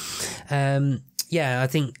 Yeah, I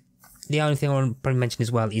think the only thing I want to probably mention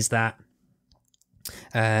as well is that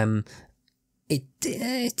it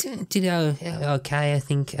did okay. I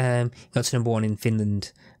think got to number 1 in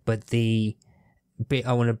Finland, but the bit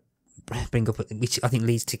I want to bring up, which I think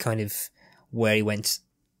leads to kind of where he went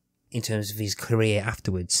in terms of his career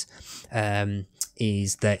afterwards,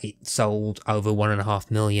 is that it sold over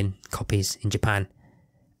 1.5 million copies in Japan,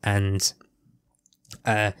 and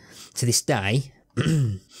to this day,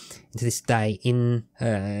 in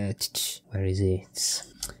where is it?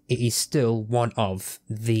 It is still one of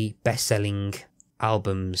the best-selling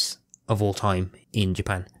albums of all time in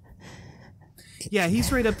Japan. Yeah,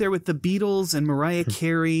 he's right up there with the Beatles and Mariah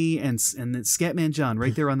Carey and Scatman John,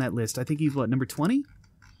 right there on that list. I think he's number 20?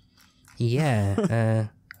 Yeah.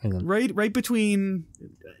 Hang on. Right between,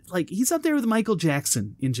 like, he's up there with Michael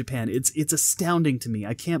Jackson in Japan. It's astounding to me.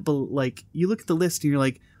 I can't believe, like, you look at the list and you're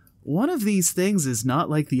like, one of these things is not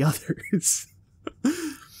like the others.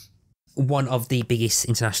 One of the biggest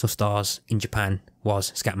international stars in Japan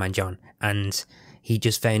was Scatman John, and he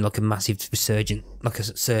just found like a massive surge in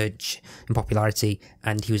popularity,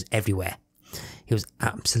 and he was everywhere. He was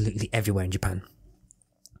absolutely everywhere in Japan.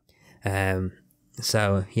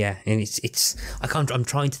 So yeah, and it's I'm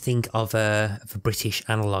trying to think of a British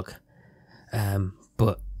analog,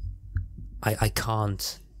 but I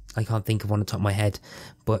can't think of one on the top of my head.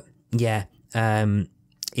 But yeah,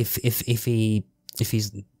 if he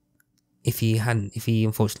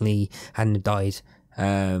unfortunately hadn't died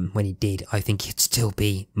when he did, I think he'd still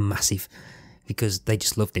be massive because they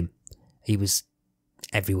just loved him. He was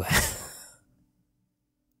everywhere.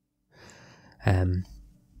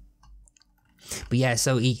 But yeah,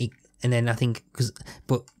 so he and then I think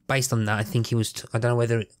but based on that, I think he was. I don't know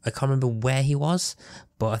whether I can't remember where he was,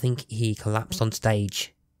 but I think he collapsed on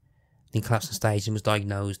stage. He collapsed on stage and was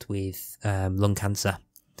diagnosed with lung cancer.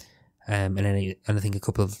 And I think a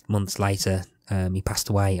couple of months later, he passed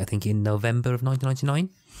away. I think in November of 1999.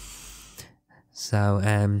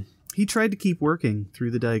 So he tried to keep working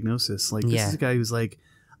through the diagnosis. Like, this is a guy who's like,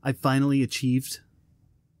 I finally achieved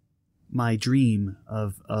my dream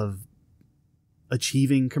of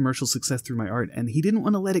achieving commercial success through my art, and he didn't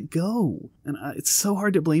want to let it go. And it's so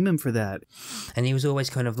hard to blame him for that. And he was always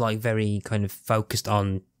kind of like very kind of focused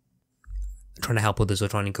on trying to help others or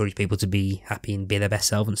trying to encourage people to be happy and be their best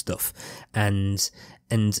self and stuff. And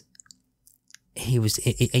he was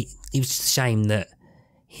just a shame that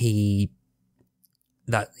he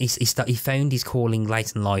found his calling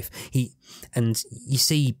late in life. And you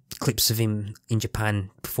see clips of him in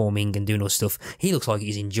Japan performing and doing all stuff. He looks like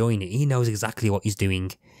he's enjoying it. He knows exactly what he's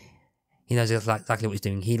doing. He knows exactly what he's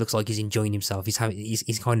doing. He looks like he's enjoying himself. He's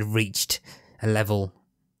kind of reached a level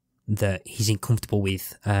that he's comfortable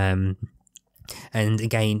with. And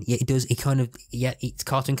again, yeah, it's a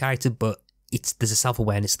cartoon character, but there's a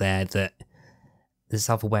self-awareness there that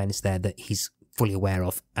he's fully aware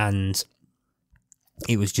of, and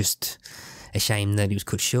it was just a shame that he was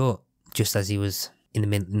cut short just as he was in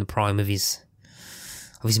the prime of his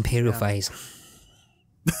imperial phase.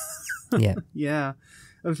 Yeah. Yeah.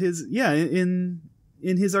 In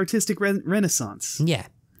his artistic renaissance. Yeah.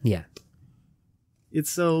 Yeah. It's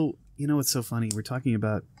so funny. We're talking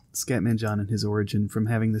about Scatman John and his origin from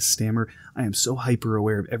having this stammer. I am so hyper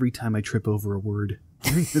aware of every time I trip over a word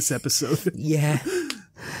during this episode. Yeah.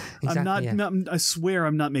 Exactly, I'm not, I swear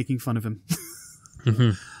I'm not making fun of him.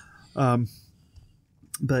 Mm-hmm.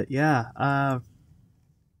 But yeah,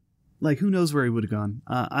 like who knows where he would have gone.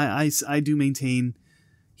 I do maintain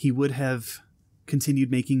he would have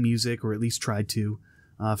continued making music, or at least tried to,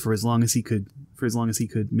 for as long as he could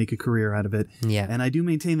make a career out of it. Yeah. And I do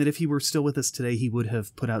maintain that if he were still with us today, he would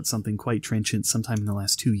have put out something quite trenchant sometime in the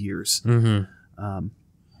last 2 years. Mm-hmm.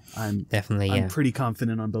 I'm definitely, pretty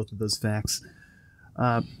confident on both of those facts.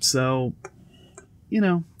 So,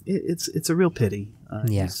 it's a real pity.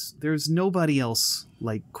 There's nobody else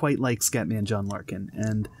quite like Scatman John Larkin,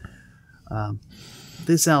 and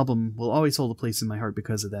this album will always hold a place in my heart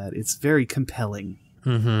because of that. It's very compelling.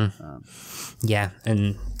 Mm-hmm. Yeah,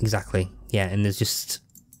 and exactly. Yeah, and there's just,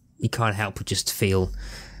 you can't help but just feel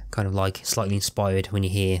kind of like slightly inspired when you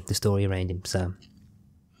hear the story around him. So,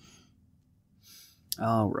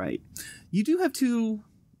 all right, you do have 2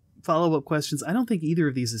 follow-up questions. I don't think either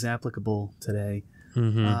of these is applicable today.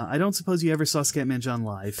 Mm-hmm. I don't suppose you ever saw Scatman John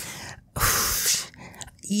live.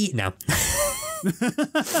 No.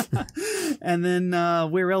 And then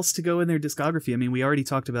where else to go in their discography? I mean, we already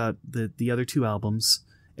talked about the other 2 albums,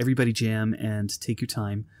 Everybody Jam and Take Your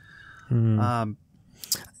Time.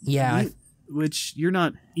 Yeah. Which you're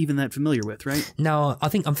not even that familiar with, right? No, I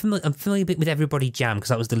think I'm familiar a bit with Everybody Jam because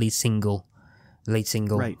that was the lead single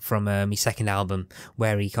right. from his second album,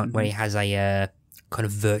 where he has a kind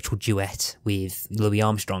of virtual duet with Louis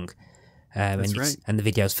Armstrong. That's right. And the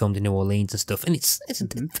video's filmed in New Orleans and stuff, and it's a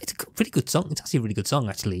really good song. It's actually a really good song,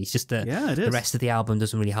 actually. It's just it is. The rest of the album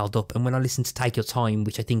doesn't really hold up. And when I listened to Take Your Time,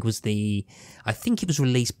 which I think it was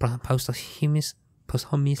released posthumously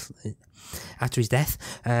after his death.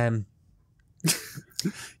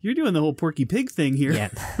 You're doing the whole Porky Pig thing here. Yeah.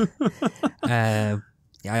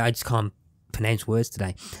 I just can't pronounce words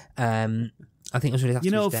today. I think it was really after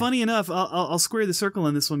his death. Funny enough, I'll square the circle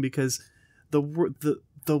on this one because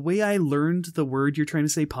the way I learned the word you're trying to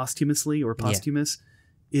say, posthumously or posthumous,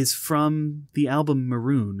 is from the album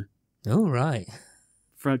Maroon. Oh, right.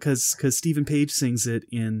 Because Stephen Page sings it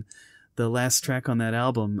in the last track on that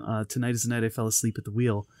album, Tonight is the Night I Fell Asleep at the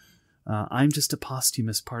Wheel. I'm just a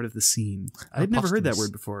posthumous part of the scene. I'd never heard that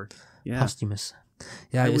word before. Yeah. Posthumous.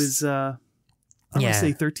 Yeah, I was I want to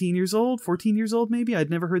say 13 years old, 14 years old maybe. I'd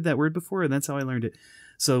never heard that word before, and that's how I learned it.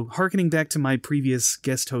 So, hearkening back to my previous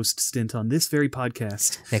guest host stint on this very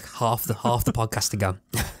podcast, like half the podcast to go.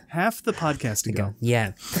 Half the podcast to go.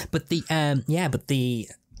 Yeah, but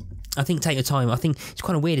I think Take Your Time. I think it's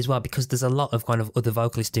kind of weird as well because there's a lot of kind of other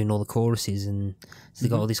vocalists doing all the choruses, and so they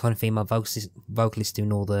got all these kind of female vocalists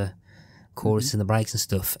doing all the choruses and the breaks and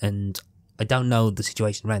stuff. And I don't know the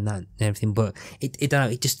situation around that and everything, but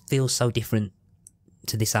it just feels so different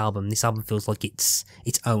to this album. This album feels like its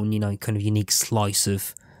own, kind of unique slice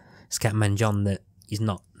of Scatman John that is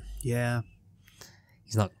not. Yeah.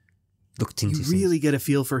 He's not looked into. You really get a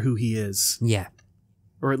feel for who he is. Yeah.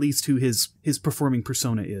 Or at least who his performing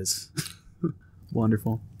persona is.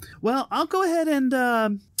 Wonderful. Well, I'll go ahead and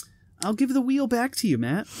I'll give the wheel back to you,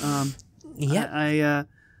 Matt. Yeah.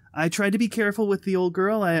 I tried to be careful with the old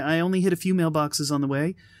girl. I only hit a few mailboxes on the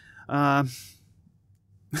way.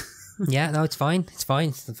 Yeah, no, it's fine. It's fine.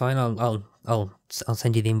 It's fine. I'll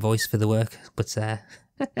send you the invoice for the work. But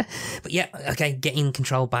yeah, okay, getting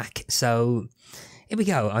control back. So here we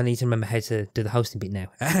go. I need to remember how to do the hosting bit now.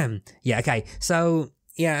 Yeah, okay. So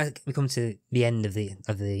yeah, we come to the end of the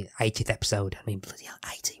 80th episode. I mean, bloody hell,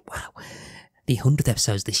 80! Wow, the 100th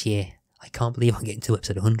episodes this year. I can't believe I'm getting to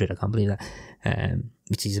episode 100. I can't believe that.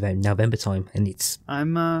 Which is about November time, and it's. I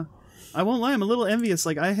won't lie. I'm a little envious.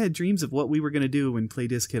 Like, I had dreams of what we were going to do when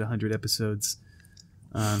Playdisc hit 100 episodes.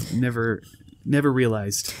 Never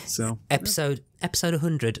realized. So episode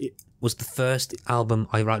 100 was the first album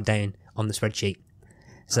I wrote down on the spreadsheet.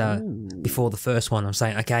 So before the first one, I'm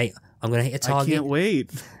saying, okay, I'm going to hit a target. I can't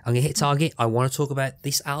wait. I'm going to hit a target. I want to talk about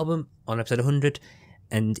this album on episode 100,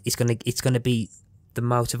 and it's going to be the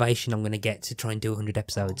motivation I'm going to get to try and do 100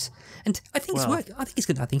 episodes. And I think it's working. I think it's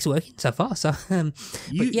good. I think it's working so far. So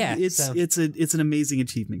it's an amazing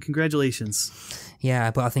achievement. Congratulations. Yeah,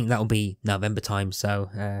 but I think that'll be November time. So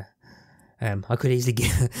I could easily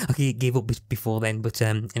give up before then. But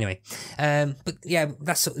anyway, but yeah,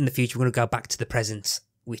 that's in the future. We're going to go back to the present,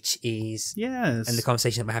 which is and the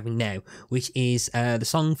conversation that we're having now, which is the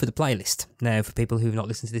song for the playlist. Now, for people who've not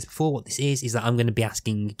listened to this before, what this is that I'm going to be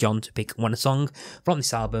asking John to pick one song from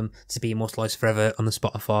this album to be immortalised forever on the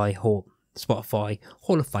Spotify Hall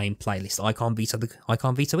of Fame playlist. I can't veto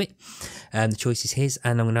it. The choice is his,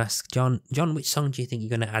 and I'm going to ask John, which song do you think you're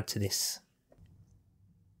going to add to this?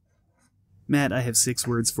 Matt, I have 6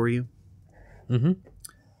 words for you. Mm-hmm.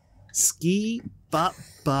 Ski bop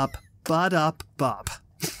bop badop bop.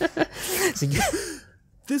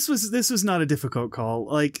 This was not a difficult call.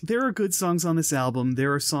 Like, there are good songs on this album.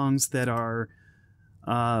 There are songs that are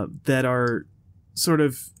sort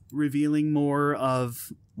of revealing more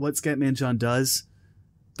of what Scatman John does.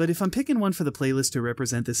 But if I'm picking one for the playlist to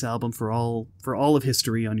represent this album for all of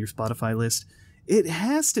history on your Spotify list, it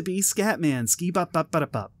has to be Scatman, Ski Bop Bop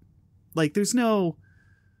Bop Bop. Like, there's no,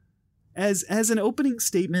 as an opening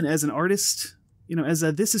statement, as an artist, you know, as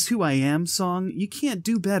a "This Is Who I Am" song, you can't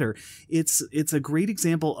do better. It's a great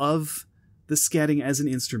example of the scatting as an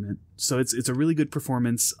instrument. So it's a really good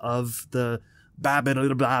performance of the ba ba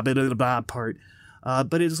da ba ba da ba part.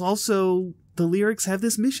 But it is also, the lyrics have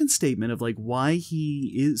this mission statement of like why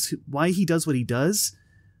he does what he does,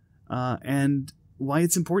 and why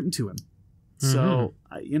it's important to him. Mm-hmm. So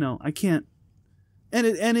I can't, and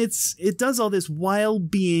it does all this while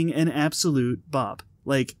being an absolute bop.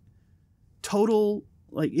 Like, total,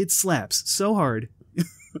 like, it slaps so hard.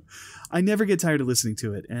 I never get tired of listening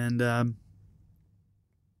to it, and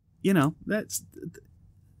that's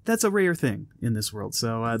a rare thing in this world.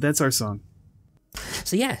 So that's our song.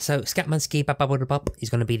 So Scatman Ski Bop Bop Bop is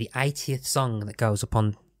going to be the 80th song that goes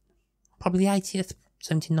upon, probably the 80th,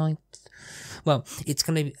 79th. Well, it's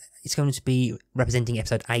going to be representing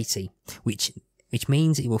episode 80, which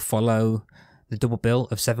means it will follow the double bill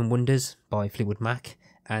of Seven Wonders by Fleetwood Mac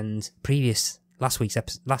and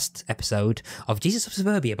last episode of Jesus of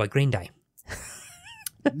Suburbia by Green Day.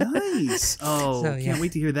 Nice. Oh, can't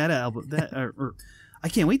wait to hear that album. I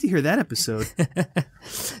can't wait to hear that episode.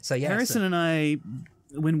 Harrison and I,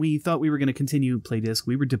 when we thought we were going to continue Playdisc,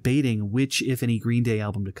 we were debating which, if any, Green Day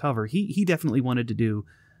album to cover. He definitely wanted to do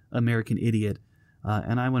American Idiot,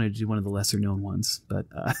 and I wanted to do one of the lesser known ones. But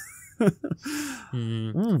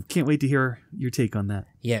can't wait to hear your take on that.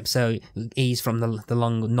 Yeah, so he's from the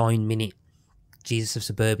long 9-minute Jesus of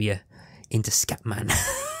Suburbia into Scatman.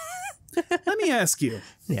 Let me ask you.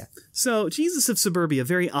 Yeah. So, Jesus of Suburbia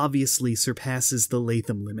very obviously surpasses the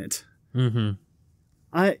Latham limit. Mm-hmm.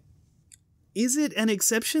 Is it an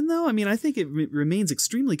exception, though? I mean, I think it remains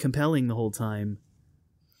extremely compelling the whole time.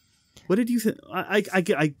 What did you think? I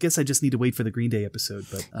guess I just need to wait for the Green Day episode,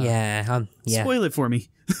 but yeah. Spoil it for me.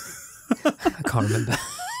 I can't remember.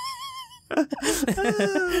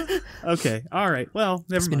 Okay, all right. Well, never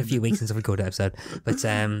mind. It's been a few weeks since I've recorded an episode, but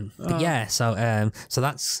yeah. So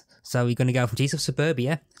we're going to go from Jesus of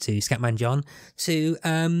Suburbia to Scatman John to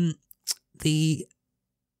the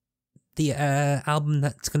album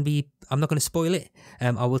that's going to be. I'm not going to spoil it.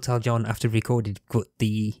 I will tell John after recorded, but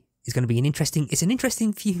it's going to be an interesting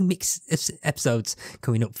few mix episodes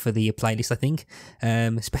coming up for the playlist, I think.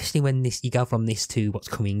 Especially when you go from this to what's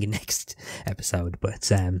coming next episode.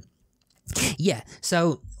 But yeah.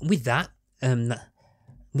 So with that,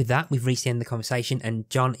 we've reached the end of the conversation, and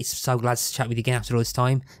John, it's so glad to chat with you again after all this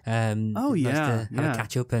time. Nice to have a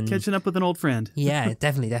catch up and catching up with an old friend. Yeah,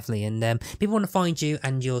 definitely. And people want to find you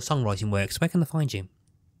and your songwriting works. Where can they find you?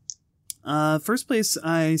 First place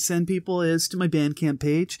I send people is to my Bandcamp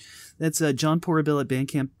page. That's Jon Porobil at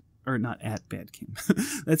Bandcamp, or not at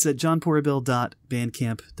Bandcamp. That's at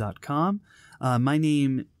jonporobil.bandcamp.com.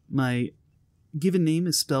 My given name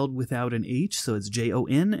is spelled without an H, so it's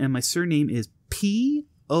Jon, and my surname is Porobil.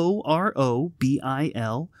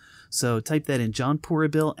 So type that in Jon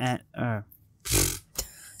Porobil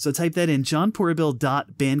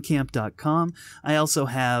jonporobil.bandcamp.com. I also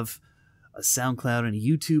have a SoundCloud and a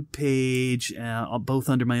YouTube page, both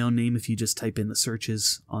under my own name if you just type in the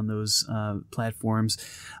searches on those platforms.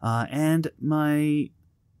 And my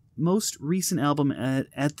most recent album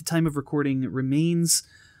at the time of recording remains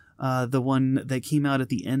the one that came out at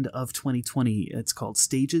the end of 2020. It's called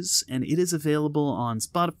Stages, and it is available on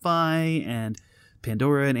Spotify and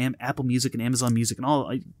Pandora and Apple Music and Amazon Music and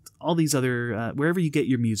all these other wherever you get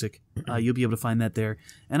your music, you'll be able to find that there.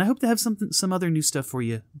 And I hope to have some other new stuff for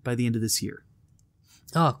you by the end of this year.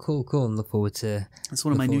 Oh, cool. And look forward to. That's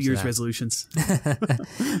one of my New Year's resolutions.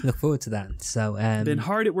 Look forward to that. So, been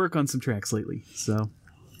hard at work on some tracks lately. So.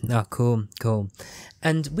 Oh, cool.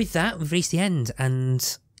 And with that, we've reached the end,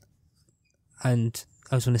 and I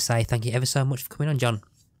just want to say thank you ever so much for coming on, John.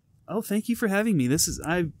 Oh, thank you for having me.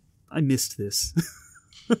 I missed this.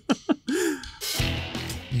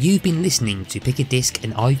 You've been listening to Pick a Disc,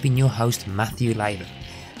 and I've been your host, Matthew Latham.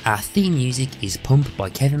 Our theme music is Pump by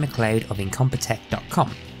Kevin MacLeod of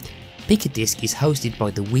Incompetech.com. Pick a Disc is hosted by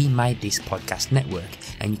the We Made This podcast network,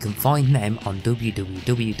 and you can find them on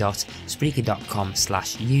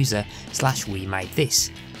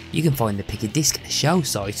www.spreaker.com/user/WeMadeThis. You can find the Pick a Disc show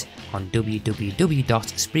site on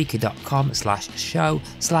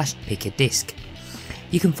www.spreaker.com/show/pickadisc.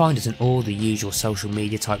 You can find us on all the usual social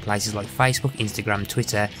media type places like Facebook, Instagram,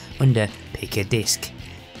 Twitter under Pick a Disc.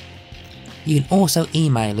 You can also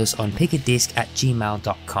email us on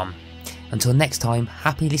pickadisc@gmail.com. Until next time,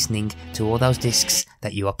 happy listening to all those discs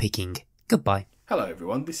that you are picking. Goodbye. Hello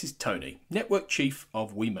everyone, this is Tony, Network Chief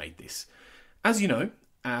of We Made This. As you know,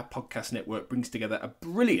 our podcast network brings together a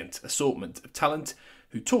brilliant assortment of talent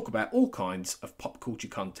who talk about all kinds of pop culture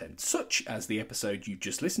content, such as the episode you've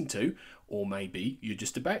just listened to, or maybe you're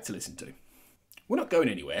just about to listen to. We're not going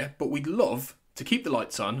anywhere, but we'd love to keep the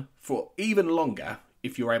lights on for even longer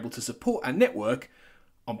if you're able to support our network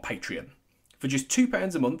on Patreon. For just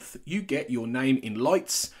 £2 a month, you get your name in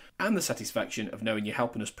lights and the satisfaction of knowing you're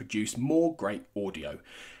helping us produce more great audio.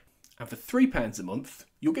 And for £3 a month,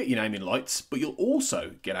 you'll get your name in lights, but you'll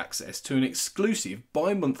also get access to an exclusive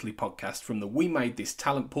bi-monthly podcast from the We Made This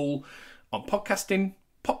talent pool on podcasting,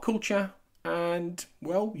 pop culture, and,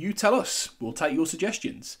 well, you tell us. We'll take your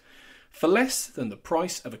suggestions. For less than the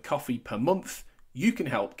price of a coffee per month, you can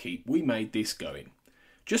help keep We Made This going.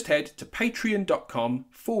 Just head to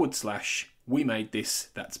patreon.com/We Made This.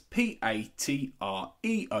 That's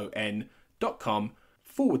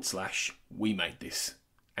patreon.com/We Made This.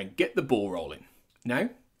 And get the ball rolling. Now,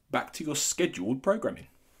 back to your scheduled programming.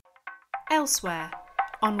 Elsewhere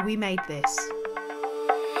on We Made This.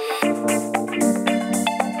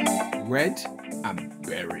 Read and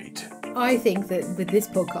buried. I think that with this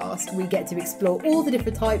podcast, we get to explore all the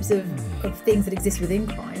different types of things that exist within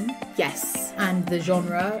crime. Yes. And the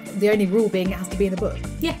genre, the only rule being it has to be in the book.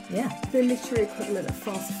 Yeah. The literary equivalent of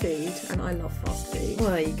fast food, and I love fast food.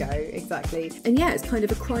 Well, there you go, exactly. And yeah, it's kind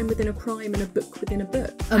of a crime within a crime and a book within a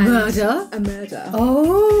book. A murder? A murder.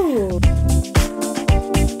 Oh!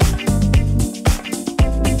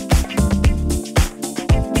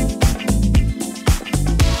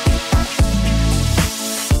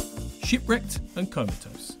 Shipwrecked and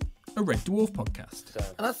Comatose, a Red Dwarf podcast.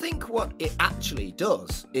 And I think what it actually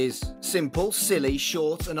does is simple, silly,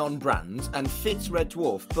 short and on brand and fits Red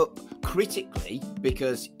Dwarf, but critically,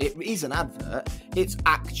 because it is an advert, it's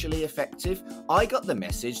actually effective. I got the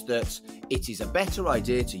message that it is a better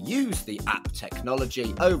idea to use the app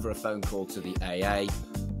technology over a phone call to the AA,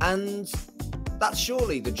 and that's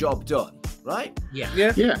surely the job done, right?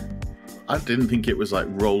 Yeah. I didn't think it was like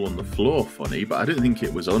roll on the floor funny, but I didn't think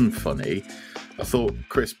it was unfunny. I thought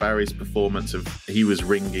Chris Barry's performance he was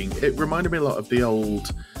ringing, it reminded me a lot of the old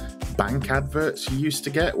bank adverts you used to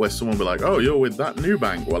get where someone would be like, oh, you're with that new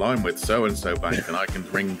bank, well I'm with so-and-so bank and I can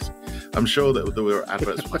ring. I'm sure that there were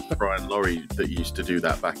adverts like Brian Laurie that used to do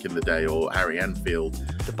that back in the day, or Harry Enfield.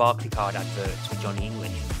 The Barclaycard adverts with Johnny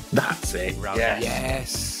England. That's it.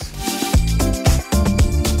 Yes.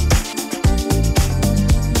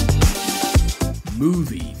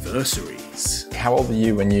 Movie-versaries. How old were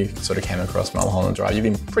you when you sort of came across Mulholland Drive? You've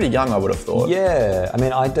been pretty young, I would have thought. Yeah, I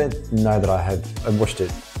mean, I don't know that I watched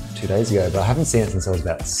it 2 days ago, but I haven't seen it since I was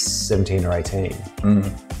about 17 or 18. And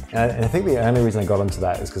I think the only reason I got into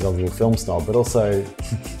that is because I was a little film snob, but also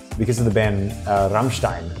because of the band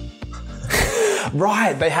Rammstein.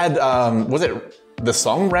 Right, they had, was it the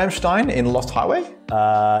song Rammstein in Lost Highway?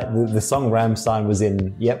 The song Rammstein was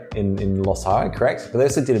in Lost Highway, correct? But they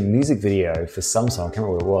also did a music video for some song, I can't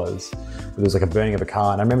remember what it was. It was like a burning of a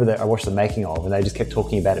car, and I remember that I watched the making of, and they just kept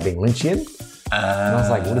talking about it being Lynchian. And I was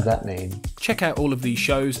like, what does that mean? Check out all of these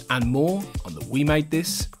shows and more on the We Made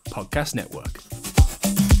This podcast network.